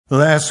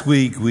Last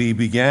week, we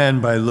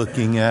began by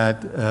looking at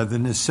the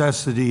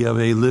necessity of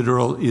a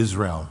literal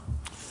Israel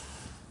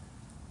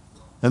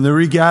and the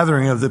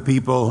regathering of the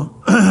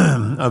people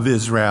of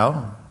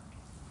Israel,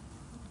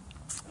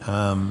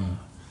 the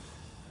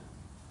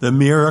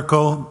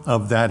miracle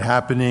of that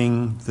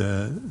happening,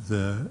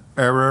 the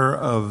error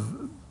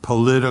of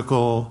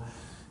political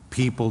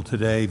people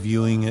today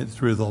viewing it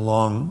through the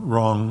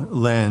wrong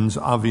lens,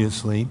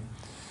 obviously,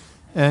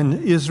 and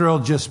Israel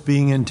just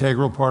being an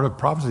integral part of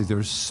prophecy.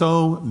 There's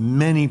so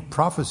many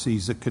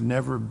prophecies that could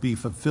never be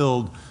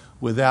fulfilled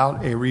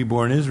without a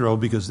reborn Israel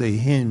because they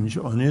hinge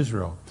on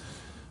Israel.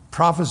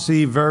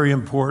 Prophecy, very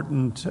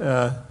important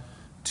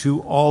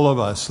to all of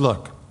us.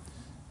 Look,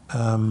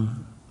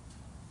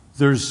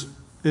 there's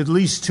at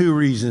least two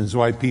reasons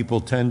why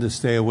people tend to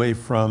stay away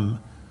from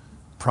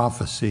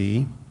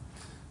prophecy.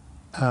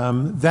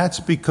 That's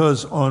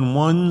because on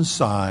one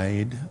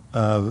side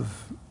of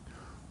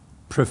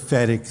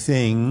prophetic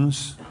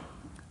things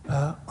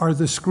are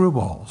the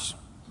screwballs,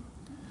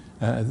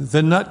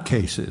 the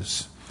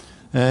nutcases.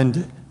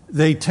 And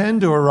they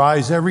tend to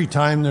arise every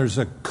time there's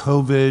a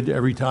COVID,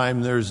 every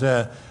time there's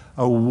a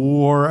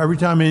war, every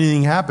time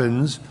anything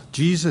happens.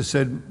 Jesus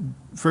said,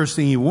 first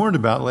thing he warned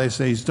about last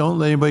day is don't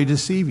let anybody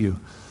deceive you.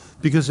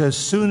 Because as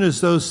soon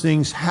as those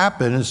things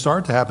happen and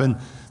start to happen,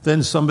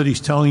 then somebody's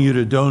telling you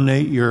to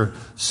donate your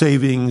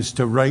savings,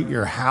 to write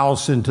your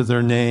house into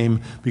their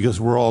name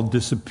because we're all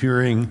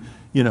disappearing,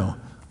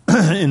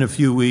 in a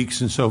few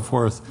weeks and so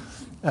forth.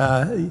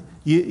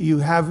 You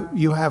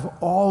have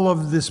all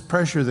of this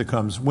pressure that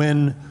comes.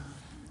 When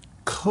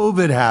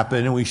COVID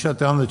happened and we shut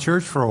down the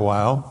church for a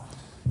while,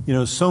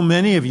 so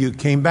many of you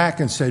came back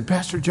and said,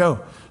 Pastor Joe,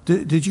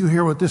 did you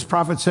hear what this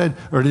prophet said?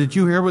 Or did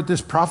you hear what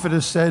this prophet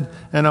has said?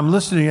 And I'm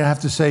listening and I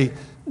have to say,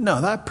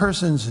 no, that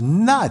person's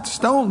nuts.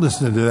 Don't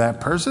listen to that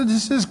person.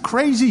 This is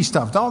crazy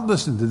stuff. Don't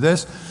listen to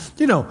this.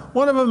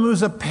 One of them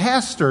who's a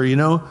pastor,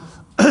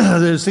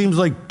 that it seems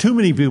like too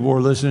many people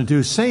were listening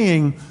to,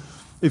 saying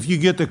if you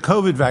get the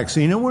COVID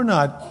vaccine, and we're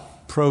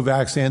not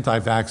pro-vax,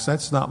 anti-vax,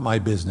 that's not my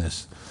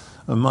business.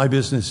 My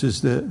business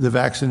is the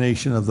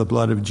vaccination of the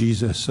blood of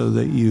Jesus so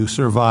that you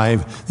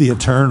survive the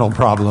eternal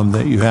problem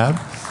that you have.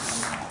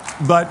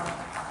 But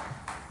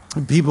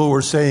people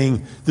were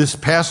saying, this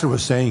pastor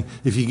was saying,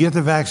 if you get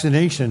the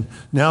vaccination,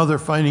 now they're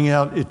finding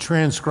out it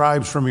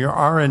transcribes from your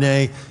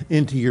RNA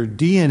into your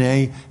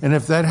DNA. And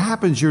if that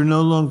happens, you're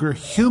no longer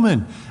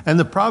human. And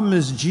the problem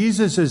is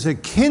Jesus is a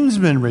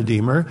kinsman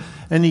redeemer,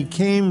 and he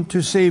came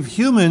to save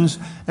humans.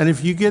 And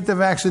if you get the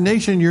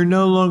vaccination, you're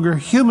no longer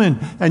human,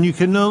 and you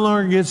can no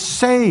longer get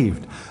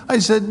saved. I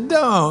said,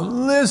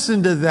 don't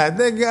listen to that.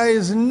 That guy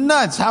is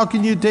nuts. How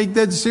can you take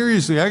that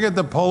seriously? I got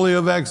the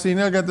polio vaccine.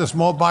 I got the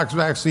smallpox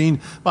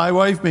vaccine. My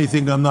wife may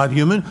think I'm not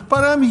human,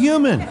 but I'm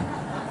human.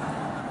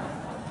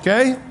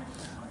 Okay?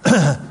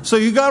 So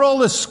you got all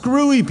the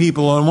screwy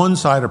people on one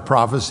side of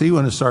prophecy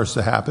when it starts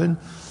to happen.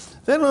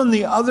 Then on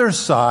the other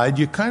side,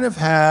 you kind of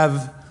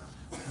have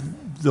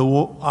the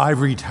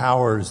ivory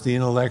towers, the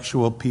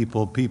intellectual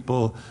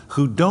people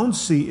who don't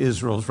see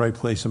Israel's right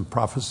place in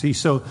prophecy.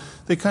 So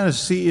they kind of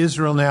see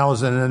Israel now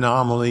as an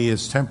anomaly,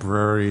 as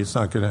temporary.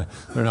 They're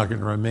not going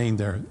to remain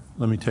there.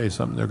 Let me tell you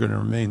something. They're going to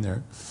remain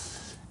there.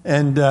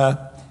 And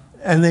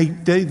they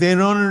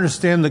don't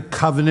understand the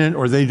covenant,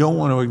 or they don't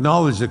want to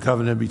acknowledge the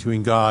covenant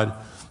between God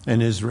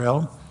and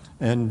Israel.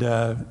 And,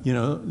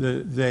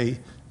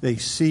 they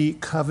see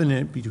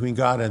covenant between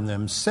God and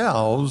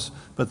themselves,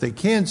 but they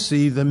can't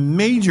see the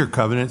major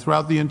covenant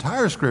throughout the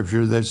entire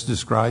Scripture that's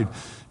described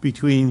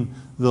between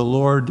the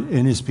Lord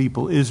and his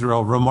people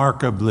Israel,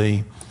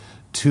 remarkably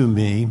to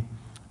me.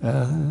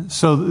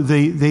 So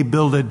they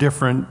build a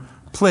different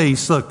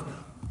place. Look,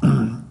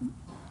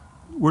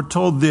 we're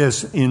told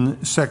this in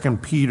 2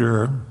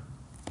 Peter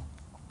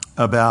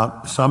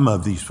about some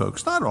of these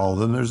folks. Not all of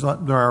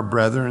them. There are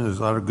brethren. There's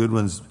a lot of good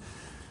ones.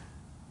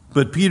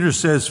 But Peter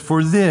says,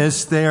 for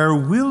this they are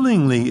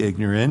willingly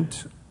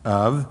ignorant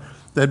of,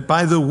 that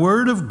by the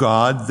word of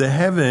God the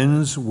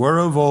heavens were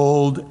of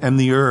old, and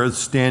the earth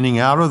standing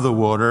out of the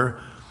water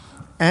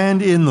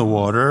and in the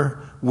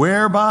water,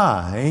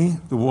 whereby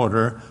the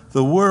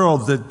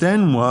world that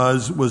then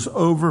was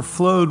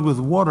overflowed with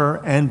water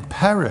and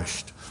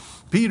perished.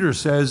 Peter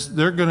says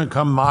they're going to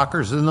come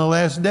mockers in the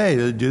last day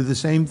to do the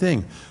same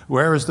thing.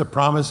 Where is the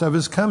promise of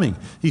his coming?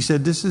 He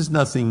said, this is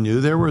nothing new.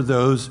 There were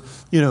those,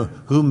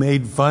 who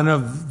made fun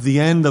of the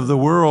end of the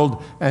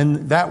world,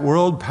 and that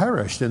world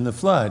perished in the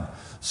flood.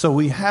 So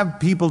we have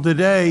people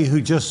today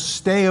who just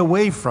stay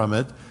away from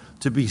it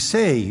to be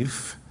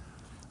safe.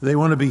 They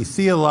want to be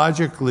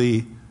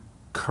theologically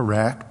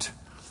correct,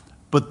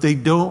 but they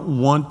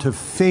don't want to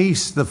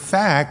face the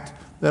fact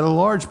that a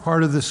large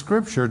part of the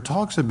Scripture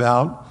talks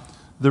about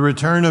the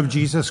return of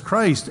Jesus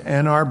Christ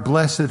and our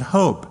blessed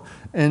hope.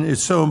 And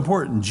it's so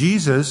important.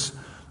 Jesus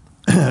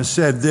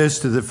said this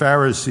to the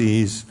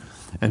Pharisees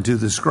and to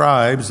the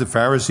scribes. The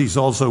Pharisees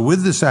also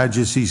with the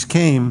Sadducees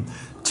came,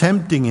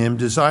 tempting him,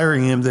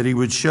 desiring him that he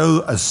would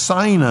show a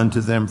sign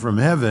unto them from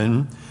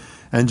heaven.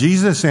 And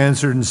Jesus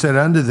answered and said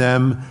unto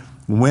them,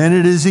 when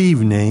it is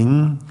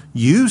evening,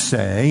 You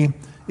say,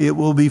 it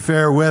will be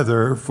fair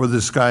weather, for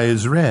the sky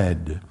is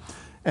red.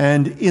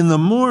 And in the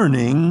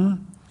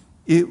morning,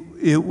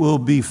 it will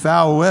be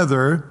foul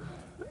weather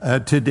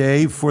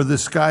today, for the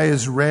sky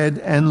is red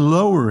and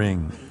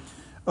lowering.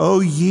 O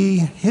ye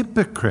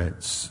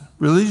hypocrites,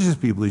 religious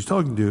people he's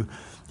talking to,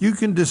 you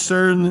can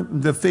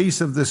discern the face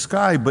of the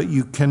sky, but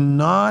you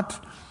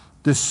cannot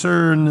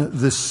discern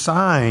the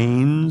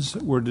signs,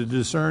 or to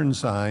discern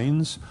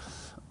signs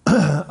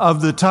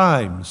of the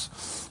times.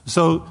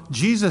 So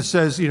Jesus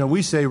says,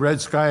 we say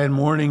red sky in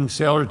morning,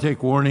 sailor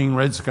take warning,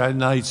 red sky at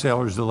night,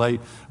 sailor's delight.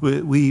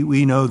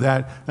 We know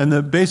that.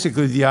 And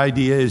basically the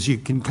idea is you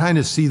can kind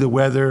of see the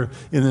weather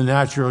in the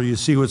natural. You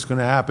see what's going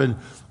to happen.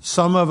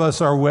 Some of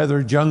us are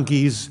weather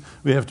junkies.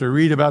 We have to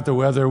read about the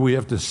weather. We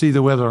have to see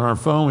the weather on our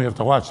phone. We have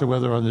to watch the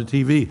weather on the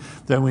TV.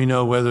 Then we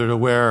know whether to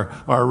wear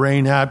our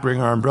rain hat,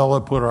 bring our umbrella,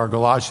 put our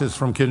galoshes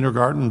from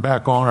kindergarten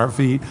back on our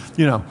feet.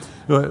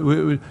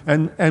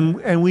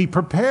 And we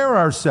prepare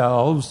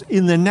ourselves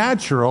in the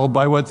natural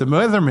by what the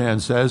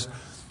weatherman says,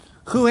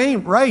 who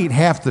ain't right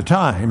half the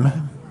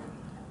time.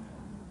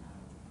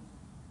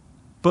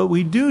 But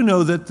we do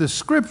know that the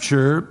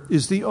Scripture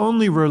is the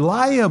only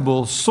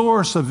reliable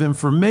source of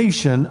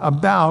information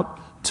about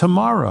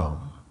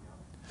tomorrow.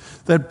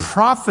 That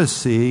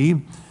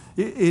prophecy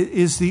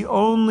is the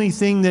only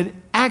thing that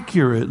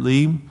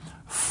accurately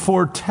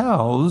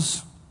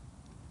foretells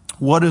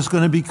what is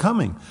going to be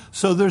coming.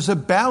 So there's a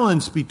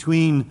balance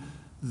between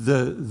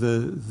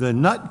the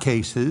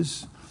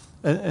nutcases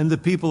and the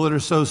people that are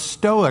so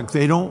stoic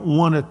they don't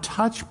want to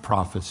touch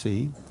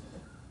prophecy,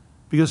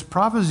 because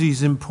prophecy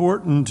is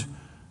important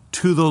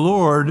to the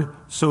Lord,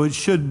 so it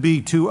should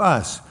be to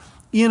us.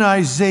 In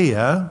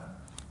Isaiah,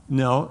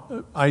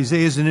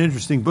 Isaiah is an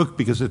interesting book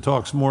because it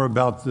talks more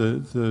about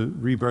the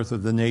rebirth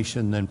of the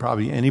nation than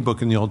probably any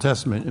book in the Old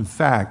Testament. In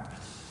fact,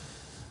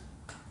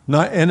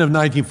 end of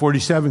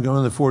 1947, going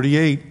into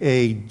 48,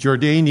 a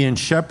Jordanian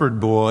shepherd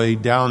boy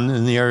down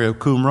in the area of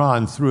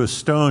Qumran threw a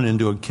stone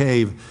into a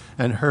cave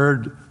and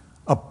heard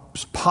a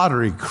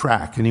pottery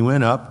crack. And he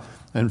went up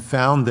and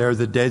found there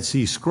the Dead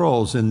Sea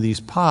Scrolls in these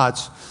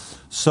pots.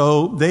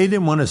 So they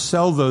didn't want to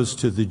sell those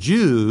to the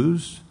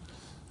Jews.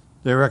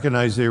 They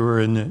recognized they were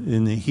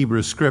in the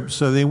Hebrew script.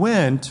 So they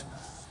went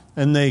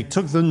and they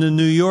took them to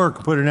New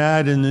York, put an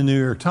ad in the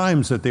New York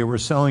Times that they were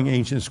selling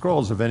ancient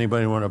scrolls if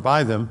anybody wanted to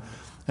buy them.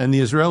 And the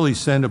Israelis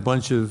sent a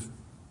bunch of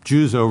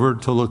Jews over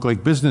to look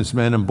like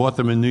businessmen and bought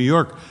them in New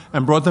York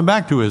and brought them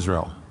back to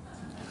Israel.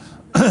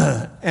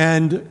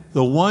 And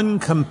the one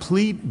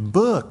complete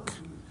book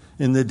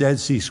in the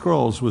Dead Sea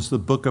Scrolls was the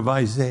book of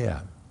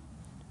Isaiah.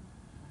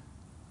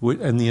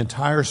 And the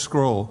entire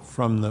scroll,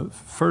 from the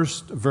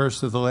first verse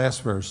to the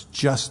last verse,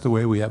 just the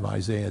way we have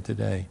Isaiah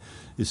today,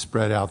 is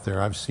spread out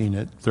there. I've seen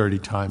it 30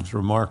 times.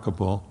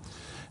 Remarkable.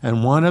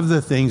 And one of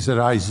the things that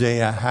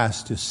Isaiah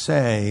has to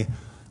say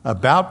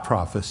about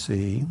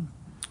prophecy,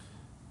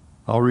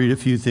 I'll read a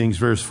few things.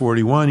 Verse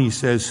 41, he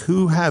says,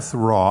 "Who hath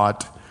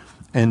wrought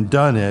and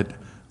done it,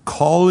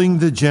 calling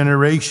the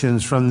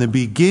generations from the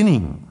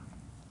beginning?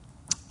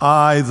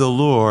 I, the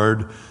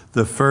Lord,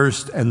 the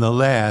first and the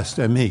last,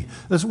 am he."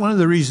 That's one of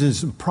the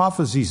reasons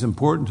prophecy is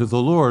important to the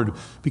Lord,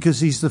 because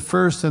he's the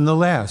first and the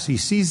last. He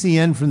sees the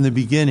end from the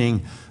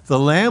beginning. The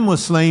Lamb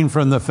was slain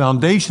from the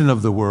foundation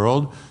of the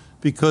world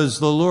because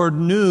the Lord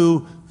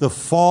knew the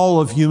fall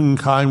of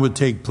humankind would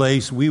take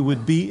place. We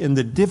would be in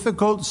the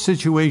difficult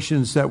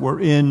situations that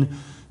we're in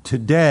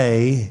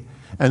today,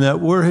 and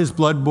that we're his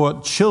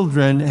blood-bought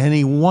children, and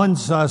he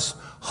wants us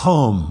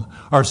home.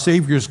 Our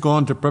Savior's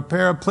gone to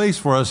prepare a place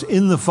for us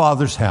in the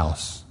Father's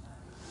house.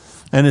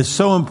 And it's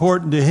so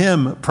important to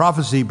him,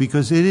 prophecy,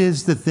 because it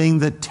is the thing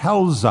that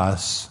tells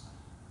us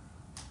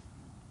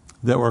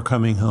that we're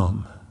coming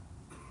home.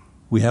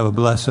 We have a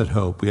blessed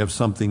hope. We have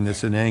something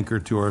that's an anchor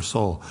to our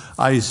soul.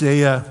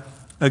 Isaiah,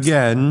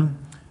 again,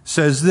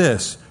 says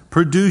this,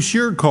 "Produce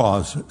your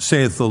cause,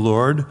 saith the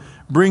Lord.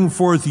 Bring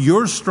forth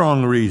your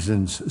strong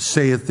reasons,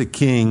 saith the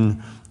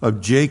King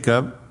of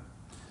Jacob.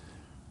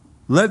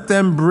 Let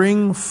them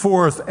bring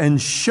forth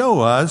and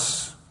show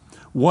us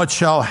what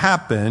shall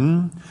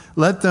happen.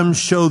 Let them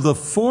show the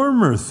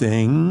former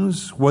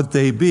things, what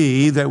they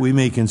be, that we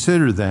may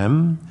consider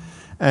them,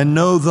 and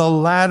know the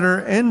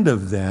latter end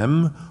of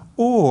them,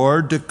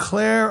 or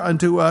declare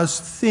unto us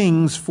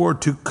things for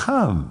to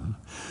come.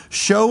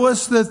 Show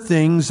us the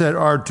things that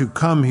are to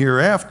come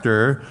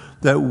hereafter,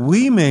 that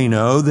we may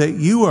know that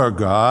you are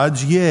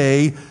gods,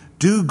 yea,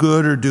 do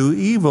good or do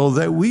evil,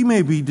 that we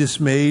may be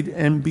dismayed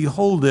and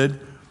behold it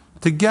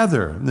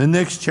together." In the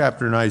next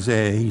chapter in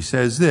Isaiah, he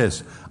says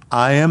this,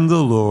 "I am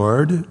the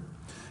Lord,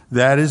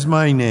 that is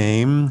my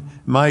name.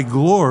 My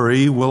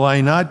glory will I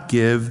not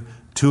give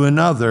to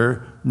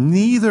another,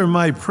 neither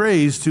my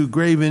praise to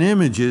graven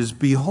images.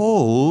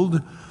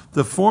 Behold,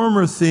 the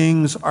former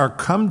things are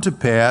come to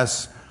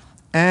pass,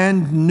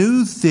 and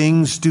new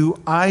things do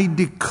I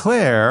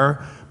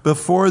declare.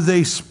 Before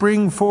they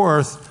spring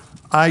forth,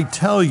 I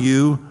tell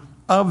you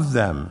of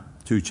them."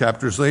 2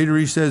 chapters later,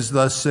 he says,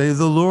 "Thus say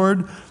the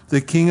Lord, the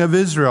King of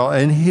Israel,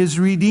 and his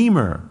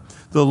Redeemer,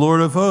 the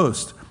Lord of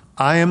hosts.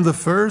 I am the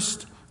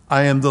first,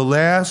 I am the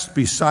last,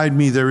 beside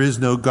me there is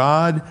no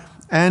God,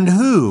 and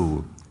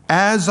who,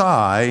 as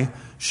I,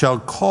 shall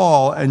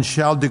call and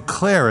shall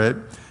declare it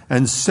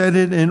and set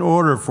it in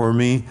order for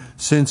me,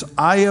 since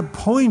I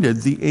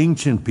appointed the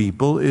ancient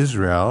people,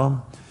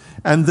 Israel,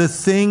 and the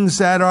things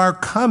that are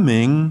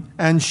coming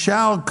and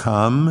shall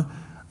come,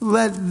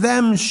 let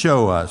them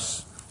show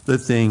us the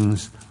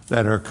things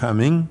that are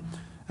coming.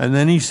 And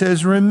then he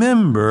says,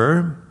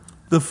 remember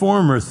the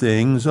former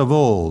things of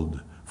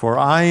old. For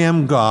I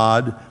am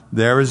God,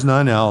 there is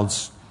none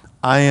else.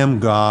 I am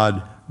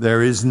God,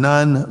 there is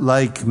none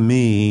like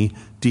me,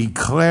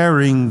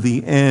 declaring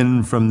the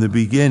end from the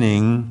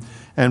beginning,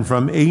 and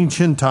from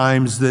ancient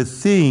times the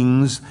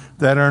things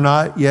that are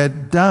not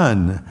yet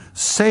done,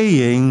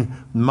 saying,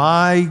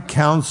 my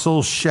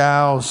counsel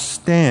shall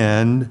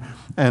stand,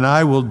 and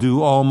I will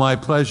do all my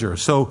pleasure.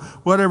 So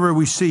whatever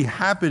we see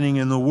happening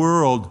in the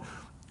world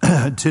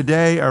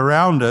today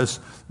around us,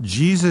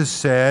 Jesus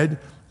said,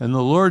 and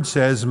the Lord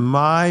says,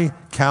 my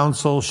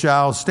counsel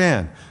shall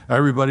stand.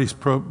 Everybody's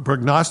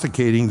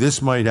prognosticating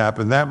this might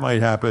happen, that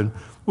might happen.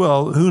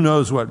 Well, who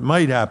knows what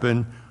might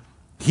happen?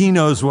 He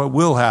knows what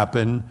will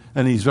happen,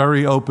 and he's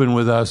very open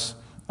with us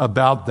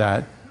about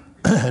that.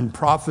 And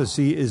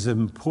prophecy is an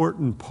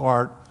important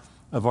part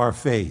of our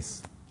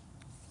faith.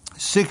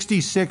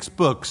 66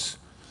 books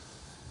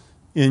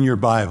in your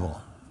Bible,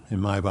 in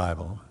my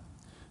Bible.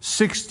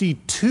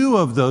 62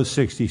 of those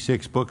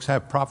 66 books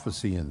have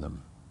prophecy in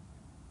them.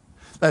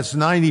 That's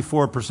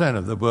 94%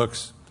 of the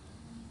books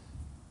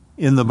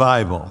in the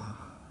Bible.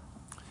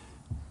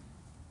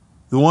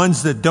 The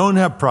ones that don't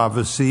have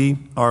prophecy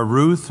are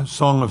Ruth,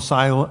 Song of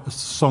Solomon,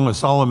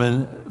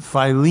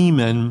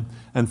 Philemon,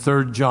 and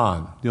 3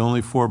 John, the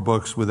only 4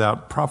 books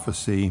without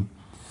prophecy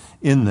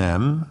in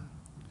them.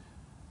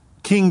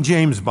 King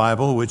James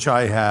Bible, which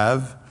I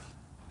have,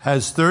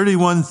 has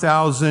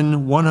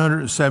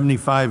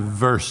 31,175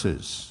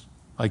 verses.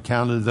 I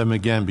counted them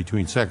again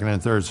between second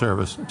and third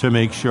service to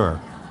make sure.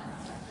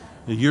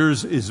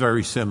 Yours is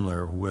very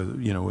similar,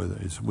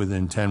 it's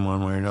within 10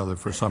 one way or another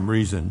for some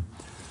reason.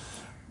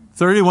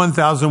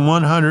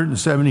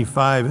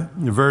 31,175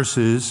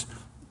 verses.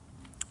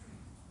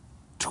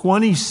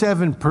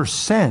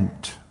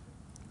 27%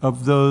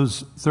 of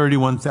those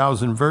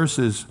 31,000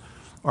 verses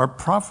are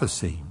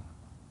prophecy.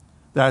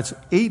 That's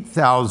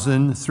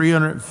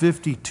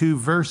 8,352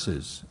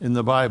 verses in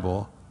the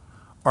Bible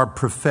are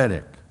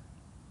prophetic.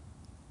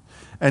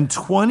 And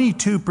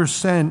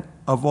 22%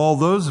 of all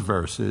those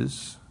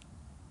verses,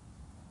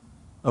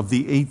 of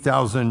the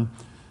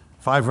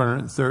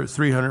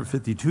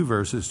 8,352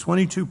 verses,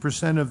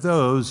 22% of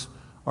those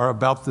are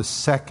about the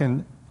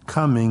second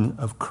coming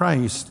of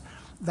Christ.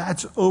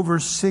 That's over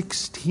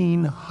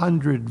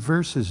 1,600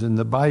 verses in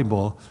the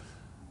Bible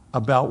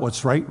about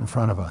what's right in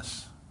front of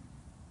us.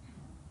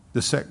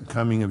 The second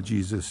coming of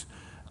Jesus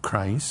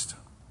Christ.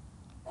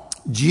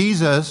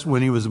 Jesus,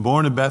 when he was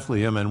born in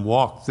Bethlehem and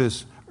walked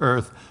this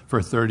earth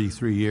for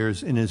 33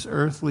 years, in his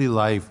earthly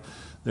life,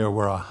 there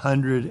were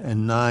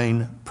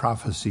 109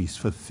 prophecies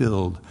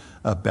fulfilled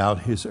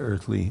about his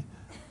earthly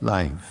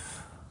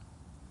life.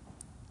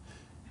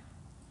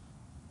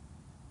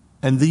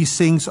 And these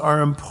things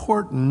are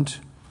important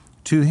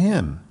to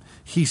him.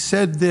 He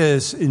said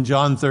this in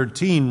John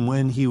 13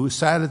 when he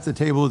sat at the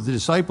table with the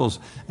disciples,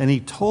 and he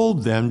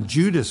told them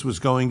Judas was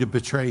going to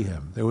betray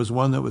him. There was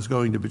one that was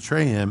going to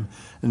betray him.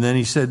 And then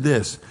he said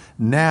this,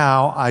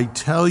 now I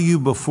tell you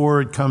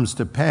before it comes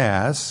to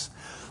pass,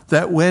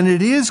 that when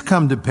it is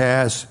come to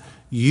pass,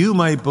 you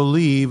might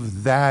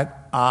believe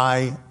that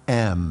I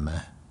am.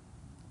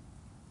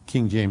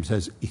 King James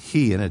says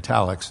he in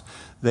italics,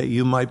 that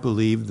you might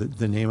believe that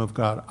the name of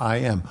God, I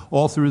am.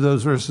 All through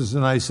those verses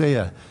in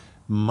Isaiah,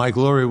 my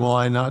glory will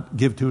I not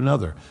give to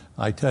another.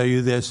 I tell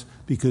you this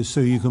because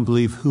so you can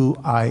believe who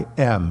I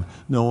am.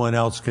 No one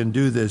else can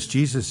do this.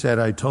 Jesus said,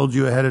 I told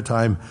you ahead of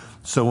time,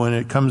 so when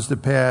it comes to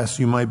pass,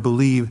 you might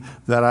believe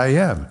that I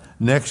am.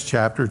 Next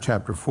chapter,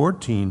 chapter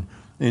 14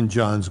 in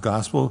John's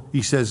gospel,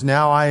 he says,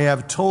 now I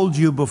have told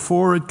you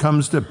before it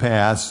comes to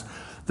pass,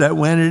 that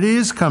when it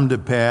is come to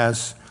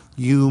pass,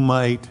 you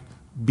might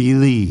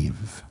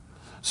believe.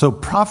 So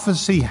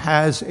prophecy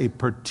has a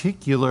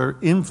particular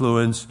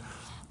influence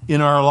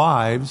in our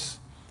lives,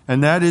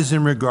 and that is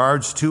in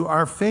regards to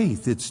our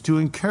faith. It's to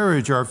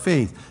encourage our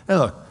faith. And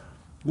look,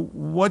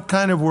 what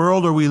kind of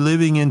world are we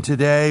living in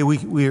today?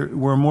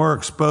 We're more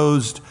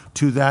exposed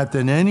to that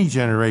than any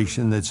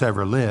generation that's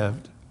ever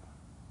lived,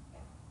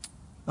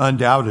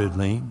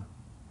 undoubtedly.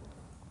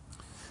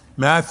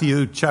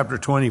 Matthew chapter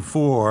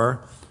 24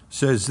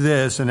 says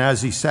this, and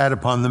as he sat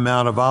upon the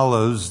Mount of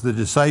Olives, the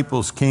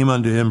disciples came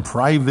unto him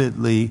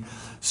privately,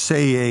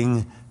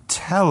 saying,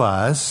 tell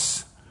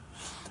us,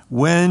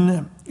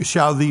 when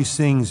shall these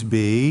things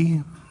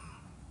be?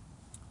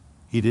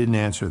 He didn't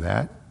answer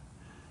that.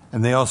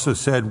 And they also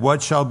said,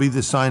 what shall be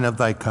the sign of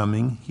thy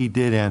coming? He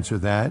did answer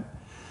that.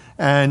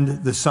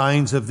 And the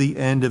signs of the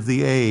end of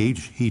the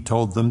age, he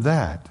told them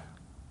that.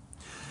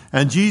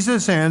 And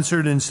Jesus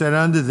answered and said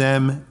unto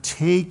them,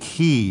 take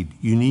heed.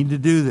 You need to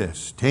do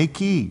this. Take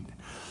heed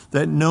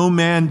that no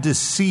man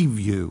deceive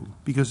you,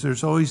 because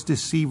there's always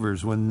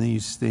deceivers when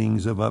these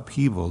things of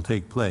upheaval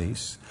take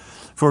place.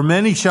 For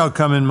many shall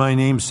come in my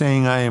name,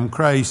 saying, I am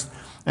Christ,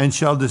 and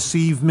shall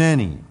deceive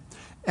many.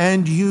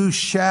 And you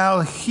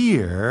shall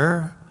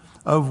hear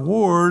of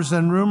wars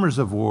and rumors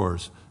of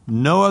wars.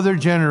 No other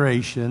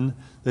generation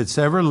that's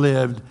ever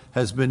lived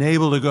has been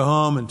able to go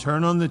home and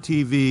turn on the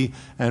TV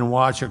and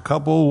watch a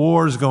couple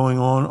wars going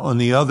on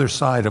the other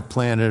side of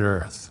planet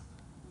Earth,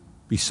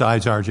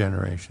 besides our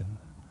generation.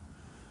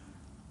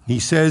 He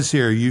says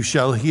here, you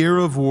shall hear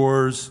of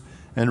wars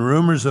and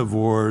rumors of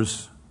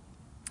wars.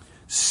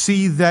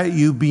 See that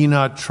you be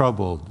not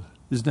troubled.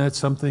 Isn't that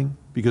something?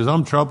 Because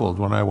I'm troubled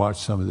when I watch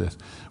some of this.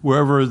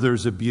 Wherever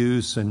there's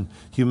abuse and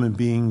human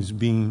beings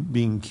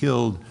being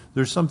killed,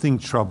 there's something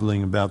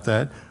troubling about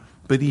that.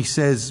 But he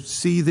says,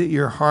 see that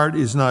your heart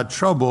is not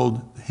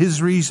troubled.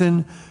 His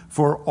reason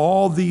for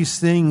all these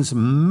things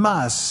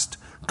must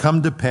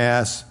come to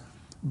pass.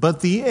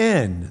 But the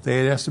end,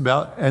 they had asked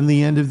about, and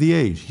the end of the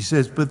age. He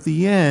says, but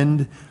the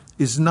end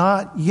is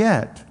not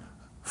yet,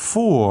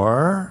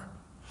 for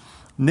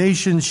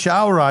nation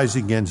shall rise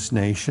against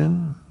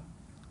nation,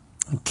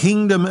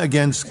 kingdom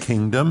against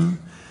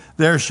kingdom.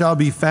 There shall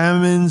be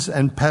famines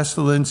and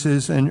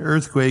pestilences and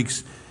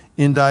earthquakes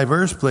in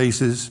diverse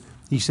places.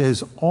 He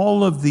says,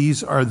 all of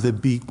these are the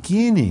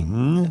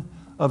beginning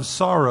of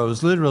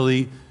sorrows.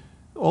 Literally,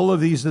 all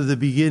of these are the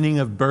beginning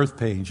of birth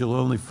pains. You'll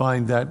only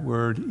find that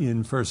word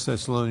in 1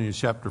 Thessalonians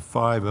chapter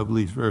 5, I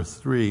believe, verse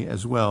 3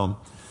 as well.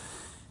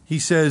 He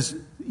says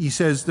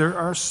there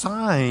are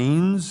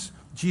signs.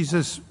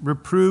 Jesus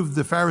reproved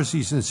the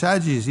Pharisees and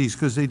Sadducees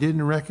because they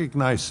didn't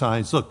recognize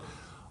signs. Look,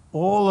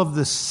 all of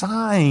the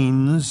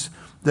signs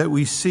that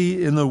we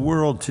see in the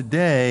world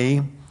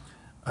today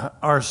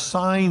are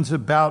signs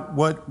about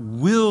what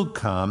will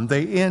come.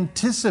 They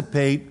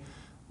anticipate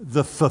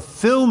the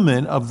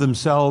fulfillment of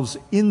themselves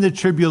in the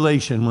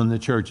tribulation when the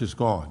church is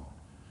gone.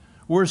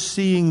 We're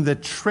seeing the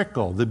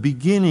trickle, the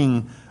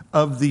beginning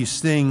of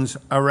these things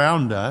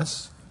around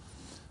us.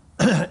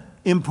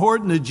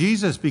 Important to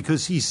Jesus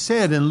because he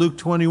said in Luke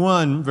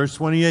 21, verse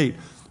 28,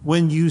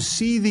 when you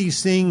see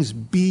these things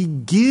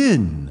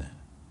begin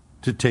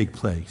to take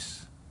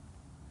place,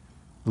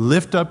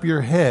 lift up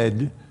your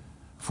head,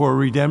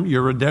 for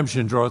your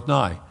redemption draweth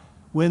nigh.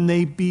 When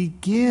they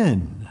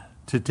begin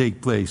to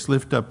take place,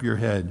 lift up your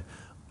head.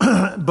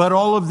 But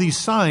all of these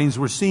signs,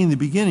 we're seeing the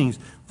beginnings,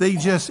 they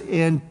just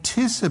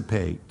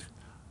anticipate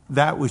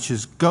that which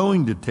is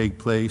going to take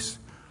place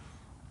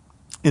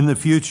in the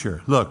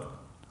future. Look,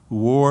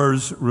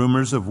 wars,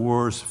 rumors of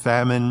wars,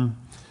 famine,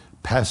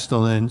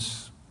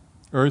 pestilence,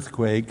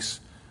 earthquakes.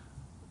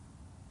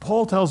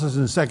 Paul tells us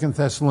in 2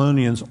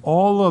 Thessalonians,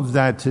 all of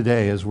that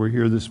today, as we're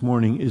here this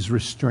morning, is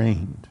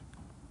restrained.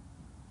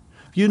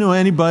 If you know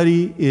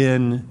anybody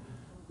in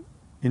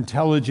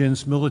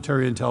intelligence,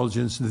 military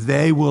intelligence,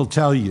 they will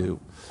tell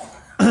you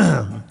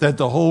that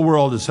the whole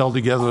world is held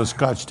together with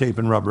scotch tape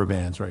and rubber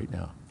bands right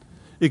now.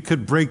 It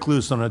could break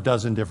loose on a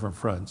dozen different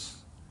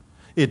fronts.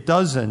 It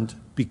doesn't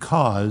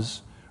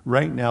because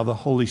right now the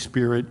Holy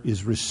Spirit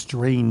is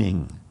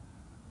restraining.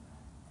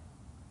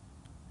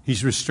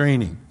 He's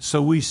restraining.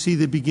 So we see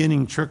the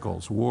beginning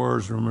trickles,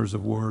 wars, rumors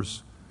of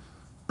wars,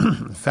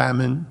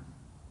 famine,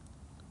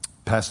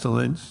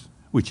 pestilence,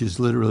 which is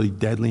literally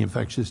deadly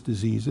infectious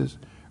diseases,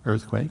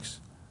 earthquakes.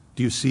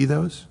 Do you see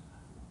those?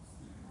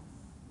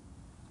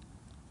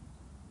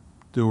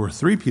 There were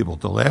 3 people at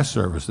the last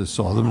service that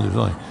saw them. There's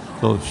only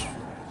those.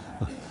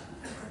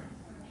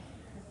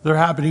 They're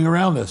happening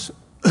around us.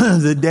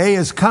 The day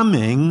is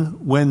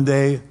coming when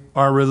they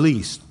are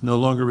released, no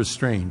longer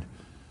restrained.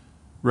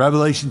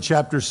 Revelation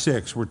chapter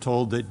 6, we're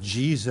told that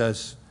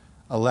Jesus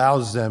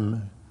allows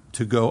them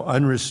to go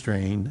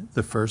unrestrained.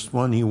 The first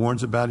one he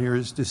warns about here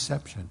is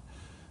deception.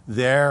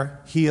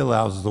 There, he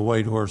allows the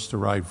white horse to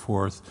ride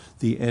forth,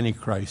 the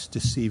Antichrist,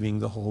 deceiving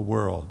the whole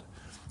world.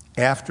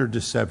 After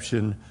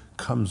deception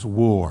comes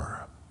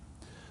war.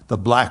 The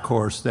black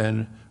horse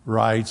then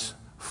rides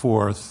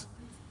forth,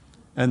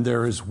 and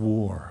there is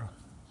war.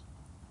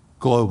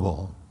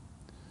 Global.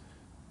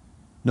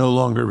 No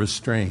longer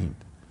restrained.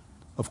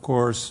 Of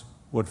course,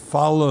 what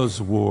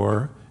follows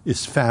war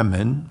is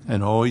famine,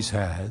 and always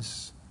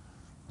has.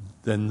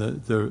 Then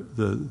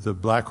the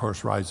black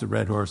horse rides the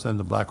red horse, then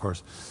the black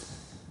horse.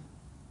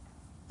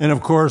 And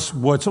of course,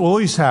 what's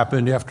always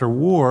happened after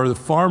war, the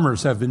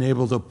farmers have been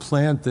able to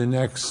plant the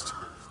next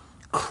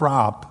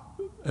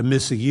crop and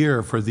miss a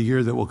year for the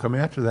year that will come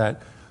after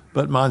that.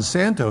 But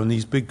Monsanto and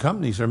these big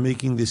companies are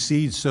making the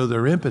seeds so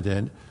they're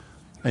impotent.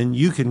 And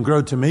you can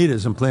grow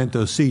tomatoes and plant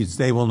those seeds.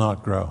 They will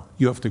not grow.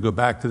 You have to go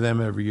back to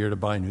them every year to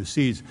buy new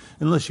seeds,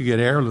 unless you get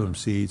heirloom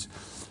seeds.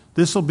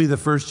 This will be the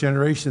first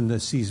generation that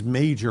sees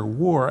major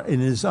war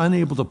and is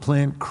unable to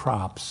plant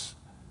crops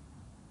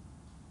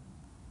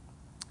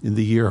in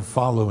the year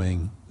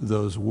following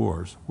those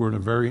wars. We're in a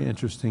very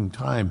interesting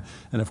time.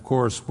 And of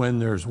course, when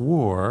there's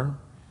war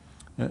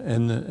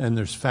and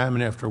there's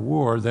famine after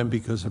war, then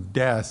because of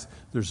death,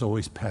 there's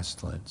always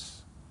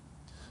pestilence.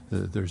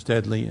 There's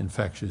deadly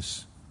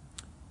infectious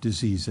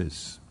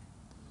diseases.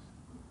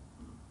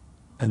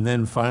 And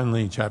then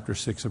finally, chapter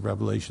 6 of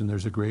Revelation,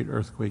 there's a great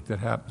earthquake that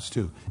happens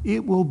too.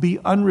 It will be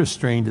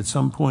unrestrained at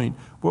some point.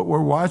 What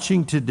we're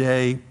watching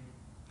today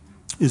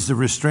is the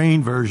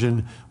restrained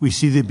version. We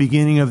see the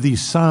beginning of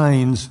these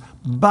signs,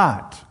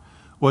 but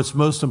what's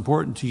most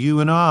important to you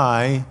and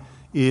I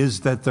is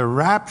that the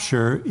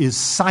rapture is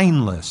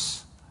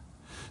signless.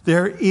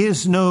 There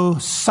is no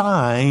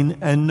sign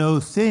and no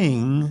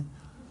thing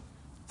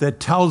that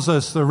tells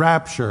us the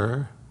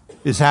rapture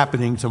is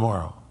happening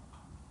tomorrow.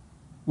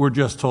 We're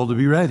just told to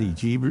be ready.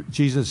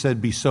 Jesus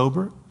said, be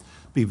sober,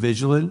 be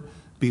vigilant,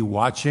 be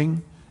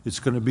watching. It's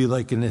going to be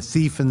like a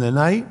thief in the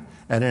night,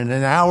 and in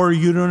an hour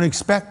you don't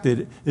expect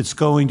it, it's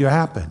going to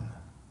happen.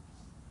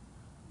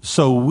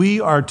 So we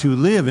are to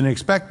live in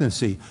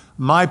expectancy.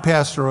 My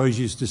pastor always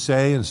used to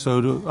say, and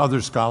so do other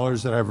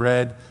scholars that I've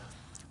read,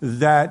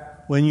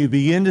 that when you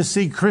begin to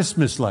see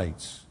Christmas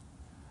lights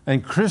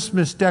and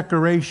Christmas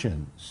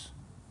decorations,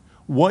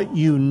 what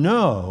you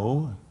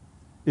know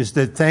is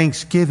that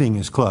Thanksgiving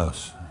is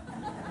close.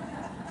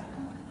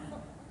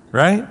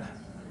 Right?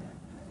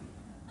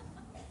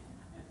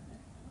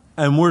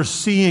 And we're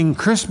seeing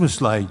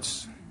Christmas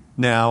lights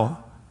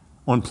now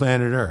on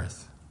planet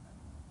Earth.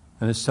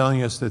 And it's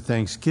telling us that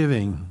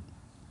Thanksgiving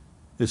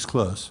is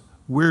close.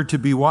 We're to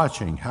be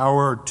watching. How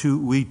are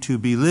we to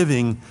be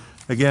living?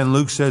 Again,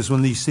 Luke says,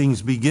 when these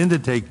things begin to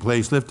take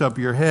place, lift up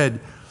your head,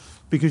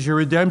 because your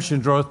redemption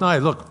draweth nigh.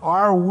 Look,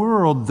 our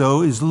world,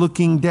 though, is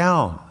looking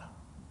down.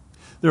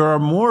 There are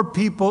more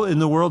people in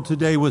the world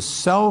today with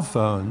cell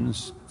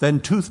phones than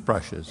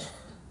toothbrushes.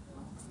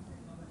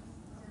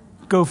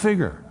 Go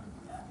figure.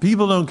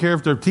 People don't care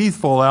if their teeth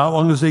fall out as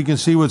long as they can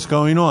see what's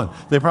going on.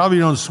 They probably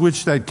don't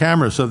switch that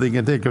camera so they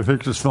can take a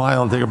picture,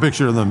 smile, and take a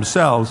picture of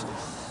themselves.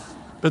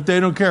 But they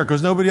don't care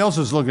because nobody else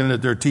is looking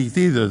at their teeth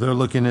either. They're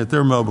looking at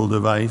their mobile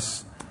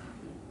device.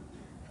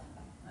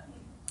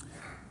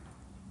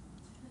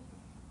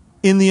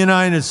 In the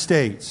United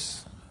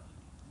States,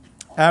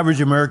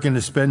 average American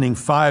is spending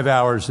 5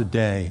 hours a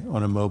day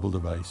on a mobile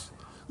device.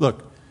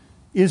 Look,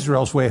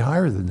 Israel's way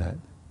higher than that.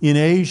 In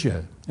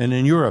Asia and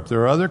in Europe,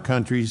 there are other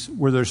countries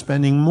where they're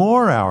spending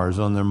more hours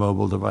on their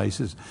mobile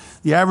devices.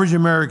 The average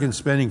American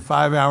spending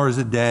 5 hours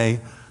a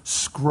day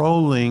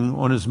scrolling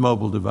on his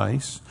mobile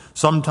device,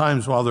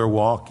 sometimes while they're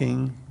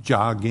walking,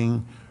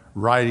 jogging,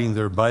 riding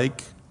their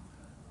bike.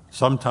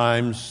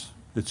 Sometimes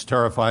it's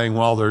terrifying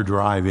while they're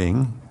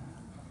driving.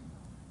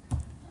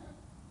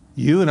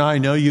 You and I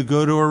know you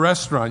go to a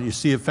restaurant, you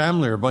see a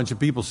family or a bunch of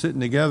people sitting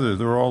together,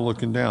 they're all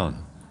looking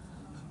down.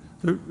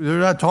 They're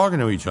not talking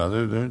to each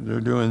other, they're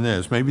doing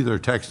this. Maybe they're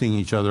texting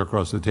each other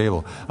across the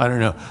table. I don't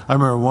know. I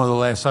remember one of the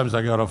last times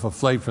I got off a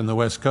flight from the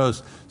West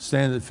Coast,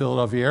 standing at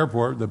Philadelphia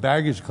Airport, the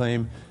baggage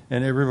claim,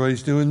 and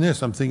everybody's doing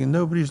this. I'm thinking,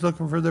 nobody's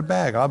looking for their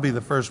bag. I'll be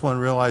the first one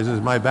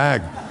realizes my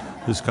bag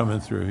is coming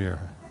through here.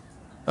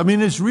 I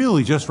mean, it's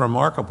really just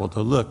remarkable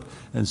to look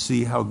and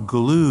see how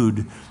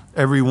glued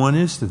everyone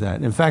is to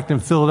that. In fact, in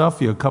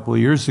Philadelphia a couple of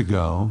years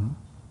ago,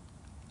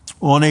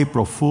 on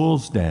April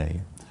Fool's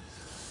Day,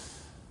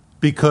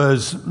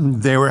 because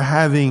they were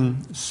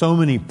having so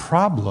many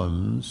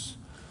problems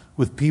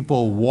with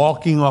people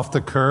walking off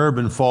the curb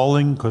and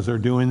falling because they're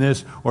doing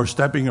this, or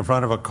stepping in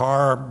front of a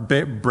car,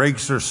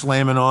 brakes are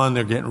slamming on,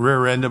 they're getting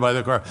rear-ended by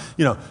the car.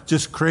 You know,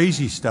 just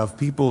crazy stuff.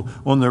 People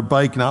on their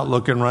bike not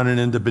looking, running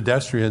into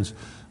pedestrians.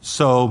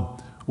 So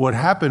what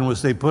happened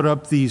was they put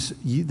up this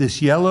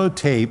yellow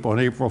tape on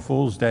April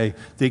Fool's Day.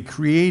 They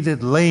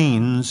created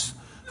lanes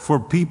for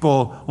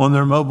people on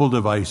their mobile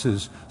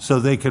devices so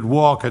they could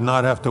walk and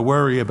not have to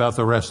worry about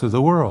the rest of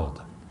the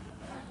world.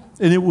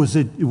 And it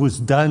was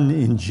done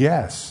in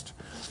jest.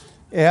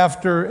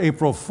 After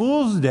April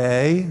Fool's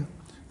Day,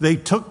 they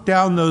took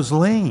down those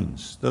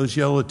lanes, those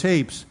yellow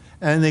tapes,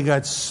 and they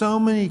got so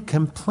many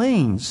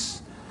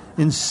complaints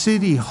in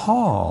City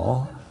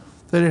Hall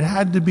that it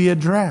had to be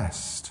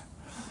addressed.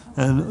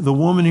 And the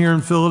woman here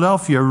in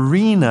Philadelphia,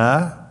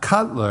 Rena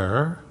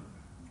Cutler,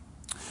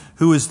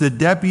 who is the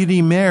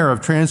deputy mayor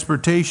of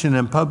transportation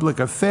and public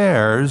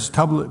affairs,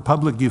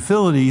 public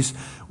utilities,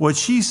 what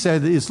she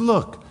said is,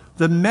 look,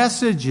 the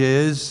message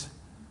is,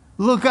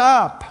 look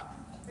up.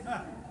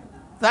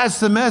 That's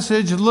the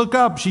message, look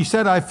up. She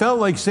said, I felt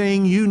like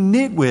saying you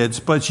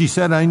nitwits, but she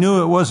said, I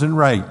knew it wasn't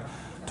right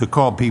to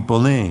call people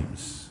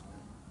names.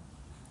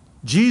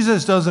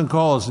 Jesus doesn't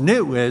call us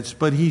nitwits,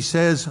 but he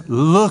says,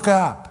 look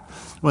up.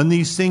 When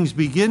these things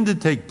begin to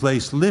take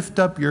place, lift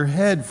up your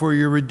head, for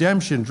your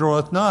redemption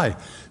draweth nigh.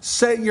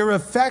 Set your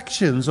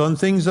affections on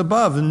things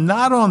above, and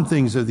not on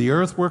things of the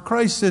earth, where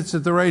Christ sits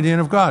at the right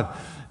hand of God.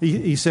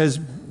 He says,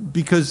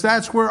 because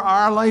that's where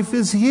our life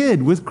is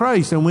hid with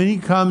Christ. And when he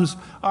comes,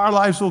 our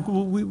lives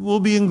will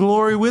be in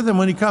glory with him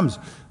when he comes.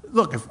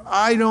 Look, if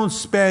I don't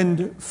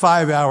spend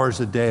 5 hours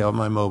a day on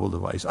my mobile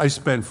device, I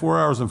spend 4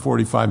 hours and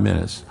 45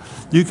 minutes.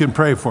 You can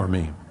pray for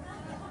me.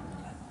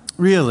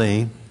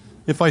 Really,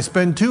 if I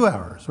spend 2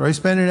 hours or I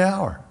spend an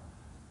hour,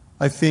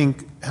 I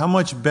think, how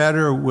much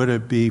better would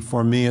it be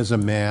for me as a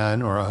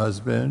man or a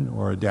husband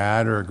or a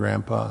dad or a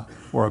grandpa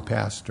or a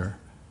pastor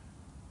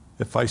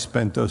if I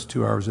spent those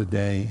 2 hours a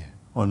day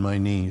on my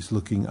knees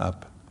looking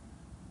up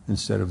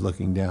instead of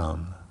looking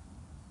down.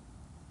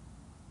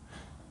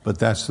 But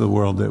that's the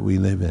world that we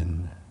live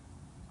in.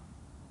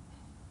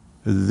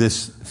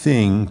 This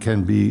thing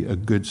can be a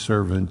good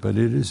servant, but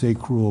it is a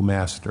cruel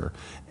master,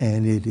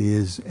 and it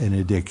is an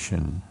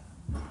addiction.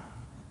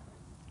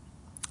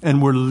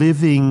 And we're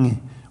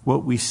living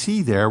what we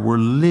see there, we're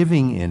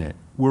living in it.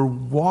 We're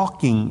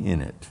walking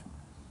in it.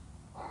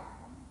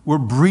 We're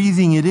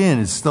breathing it in.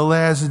 It's the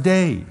last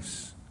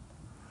days.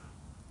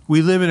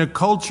 We live in a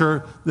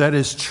culture that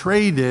has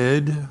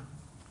traded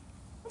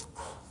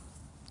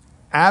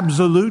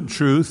absolute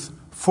truth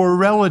for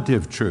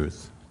relative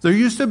truth. There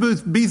used to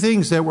be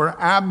things that were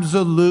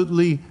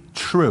absolutely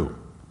true.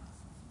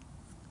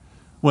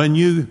 When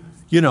you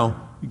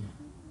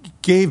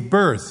gave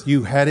birth,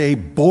 you had a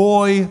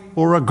boy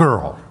or a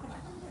girl.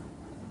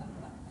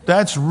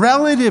 That's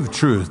relative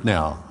truth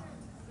now.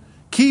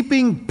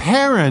 Keeping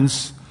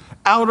parents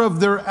out of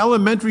their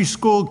elementary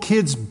school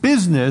kids'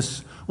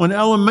 business when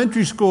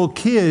elementary school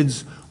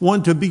kids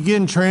want to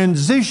begin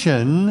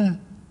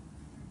transition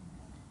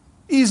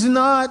is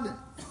not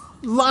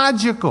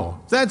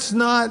logical. That's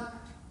not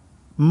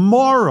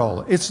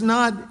moral. It's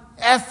not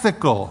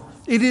ethical.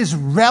 It is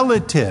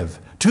relative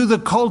to the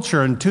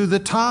culture and to the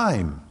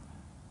time.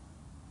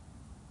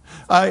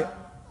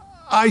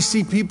 I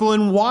see people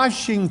in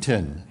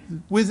Washington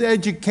with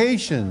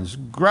educations,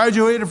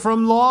 graduated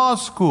from law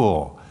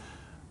school.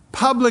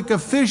 Public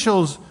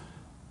officials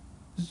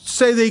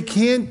say they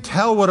can't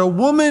tell what a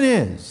woman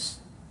is,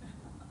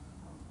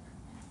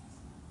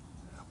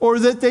 or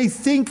that they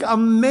think a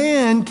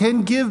man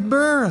can give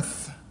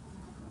birth.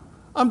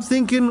 I'm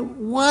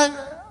thinking, what?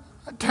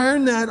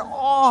 Turn that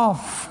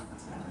off.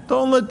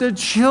 Don't let the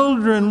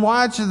children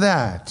watch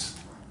that.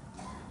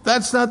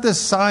 That's not the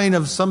sign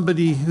of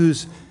somebody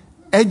who's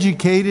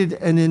educated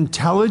and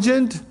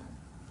intelligent.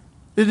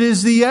 It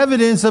is the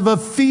evidence of a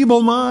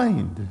feeble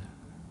mind.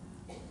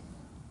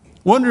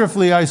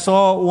 Wonderfully, I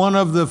saw one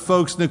of the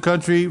folks in the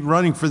country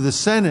running for the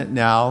Senate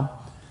now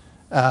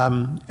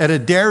at a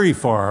dairy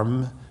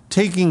farm,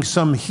 taking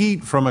some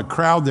heat from a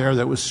crowd there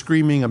that was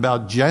screaming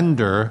about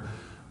gender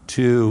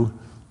to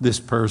this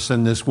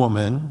person, this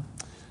woman.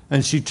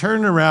 And she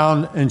turned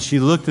around and she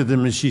looked at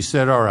him and she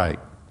said, all right.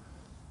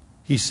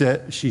 She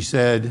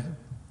said,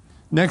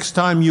 next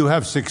time you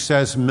have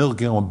success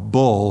milking a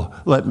bull,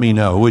 let me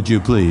know, would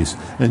you please?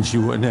 And she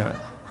wouldn't,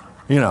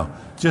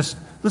 just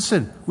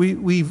listen,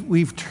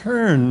 we've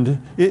turned,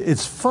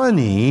 it's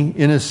funny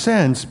in a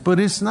sense,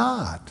 but it's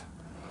not.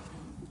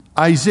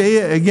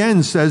 Isaiah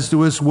again says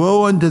to us,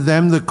 woe unto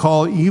them that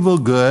call evil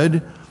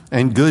good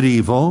and good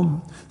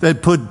evil,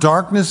 that put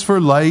darkness for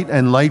light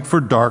and light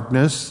for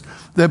darkness,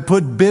 that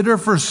put bitter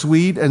for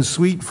sweet and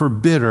sweet for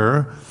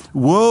bitter.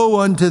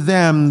 Woe unto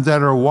them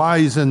that are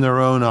wise in their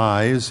own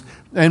eyes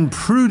and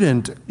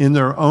prudent in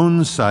their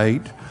own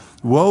sight.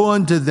 Woe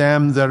unto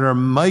them that are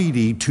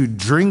mighty to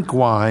drink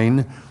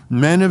wine,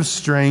 men of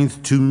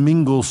strength to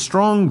mingle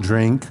strong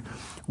drink,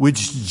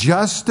 which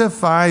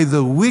justify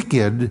the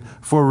wicked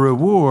for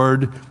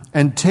reward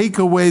and take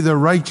away the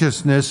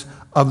righteousness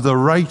of the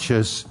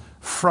righteous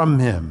from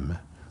him.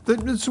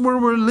 That's where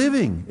we're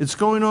living. It's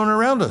going on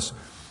around us.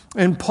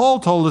 And Paul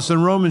told us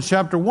in Romans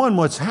chapter 1,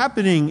 what's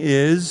happening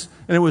is,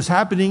 and it was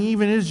happening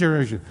even in his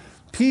generation,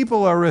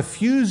 people are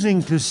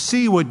refusing to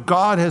see what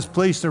God has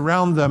placed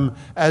around them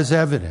as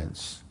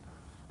evidence.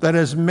 That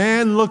as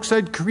man looks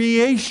at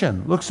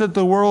creation, looks at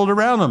the world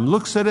around him,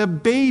 looks at a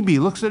baby,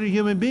 looks at a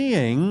human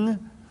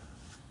being,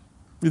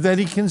 that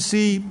he can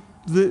see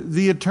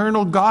the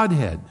eternal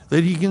Godhead,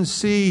 that he can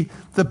see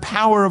the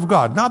power of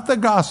God, not the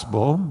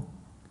gospel,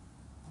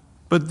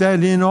 but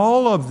that in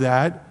all of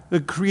that, the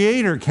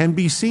Creator can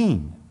be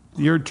seen,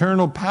 the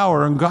eternal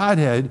power and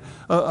Godhead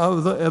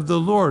of the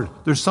Lord.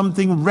 There's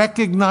something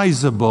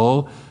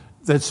recognizable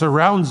that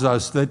surrounds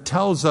us that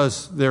tells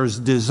us there's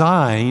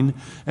design,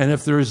 and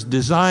if there's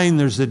design,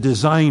 there's a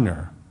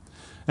designer.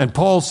 And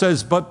Paul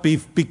says, but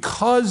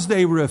because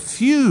they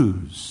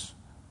refuse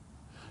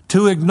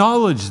to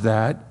acknowledge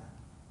that,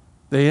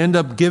 they end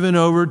up given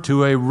over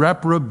to a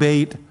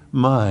reprobate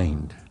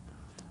mind.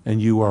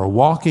 And you are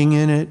walking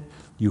in it,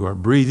 you are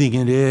breathing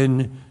it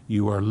in,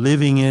 you are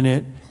living in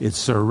it. It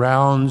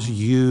surrounds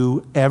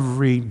you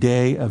every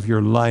day of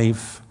your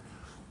life.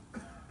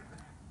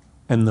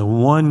 And the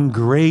one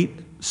great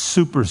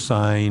super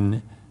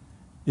sign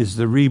is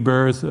the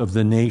rebirth of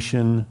the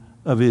nation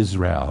of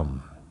Israel.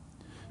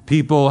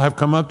 People have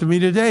come up to me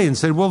today and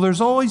said, well,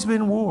 there's always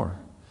been war.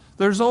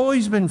 There's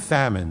always been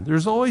famine.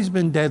 There's always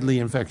been deadly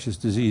infectious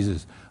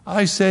diseases.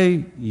 I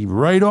say,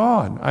 right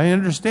on. I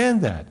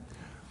understand that.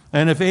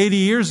 And if 80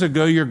 years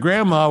ago your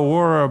grandma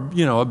wore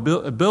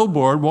a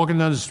billboard walking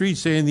down the street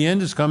saying the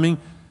end is coming,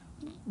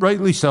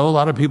 rightly so, a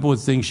lot of people would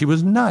think she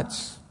was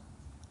nuts.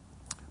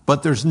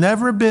 But there's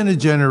never been a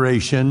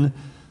generation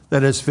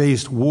that has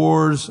faced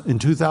wars in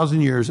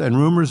 2,000 years and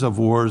rumors of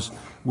wars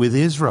with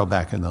Israel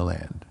back in the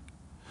land.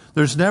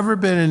 There's never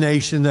been a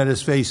nation that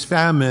has faced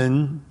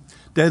famine,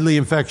 deadly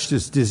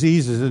infectious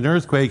diseases, and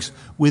earthquakes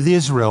with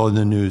Israel in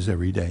the news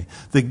every day.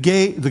 The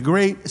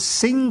great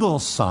single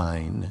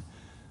sign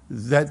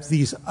that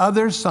these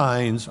other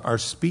signs are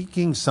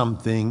speaking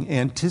something,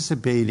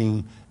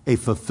 anticipating a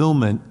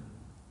fulfillment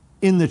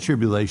in the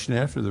tribulation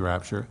after the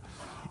rapture,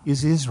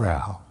 is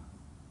Israel.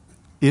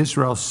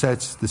 Israel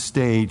sets the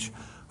stage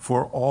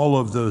for all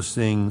of those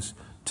things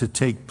to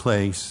take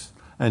place,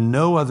 and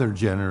no other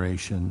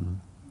generation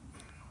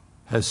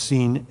has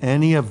seen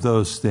any of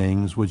those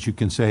things, which you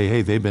can say,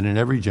 hey, they've been in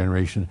every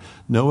generation.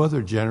 No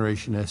other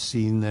generation has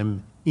seen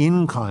them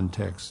in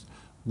context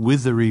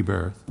with the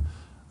rebirth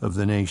of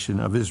the nation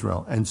of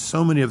Israel. And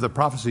so many of the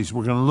prophecies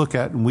we're going to look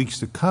at in weeks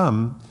to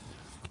come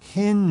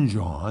hinge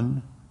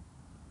on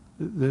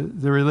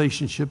the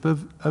relationship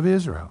of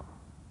Israel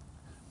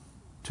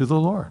to the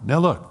Lord. Now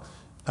look,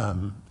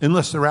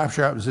 unless the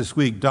rapture happens this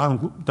week,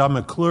 Don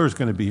McClure is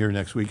going to be here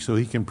next week, so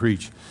he can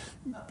preach,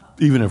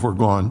 even if we're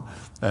gone.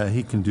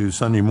 He can do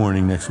Sunday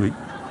morning next week.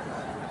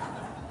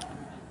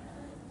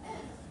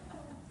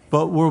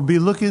 But we'll be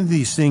looking at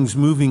these things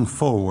moving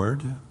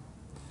forward.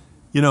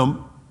 You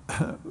know,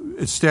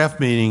 at staff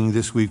meeting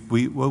this week,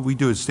 what we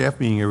do at staff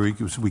meeting every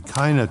week is we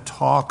kind of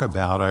talk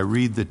about, I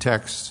read the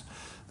texts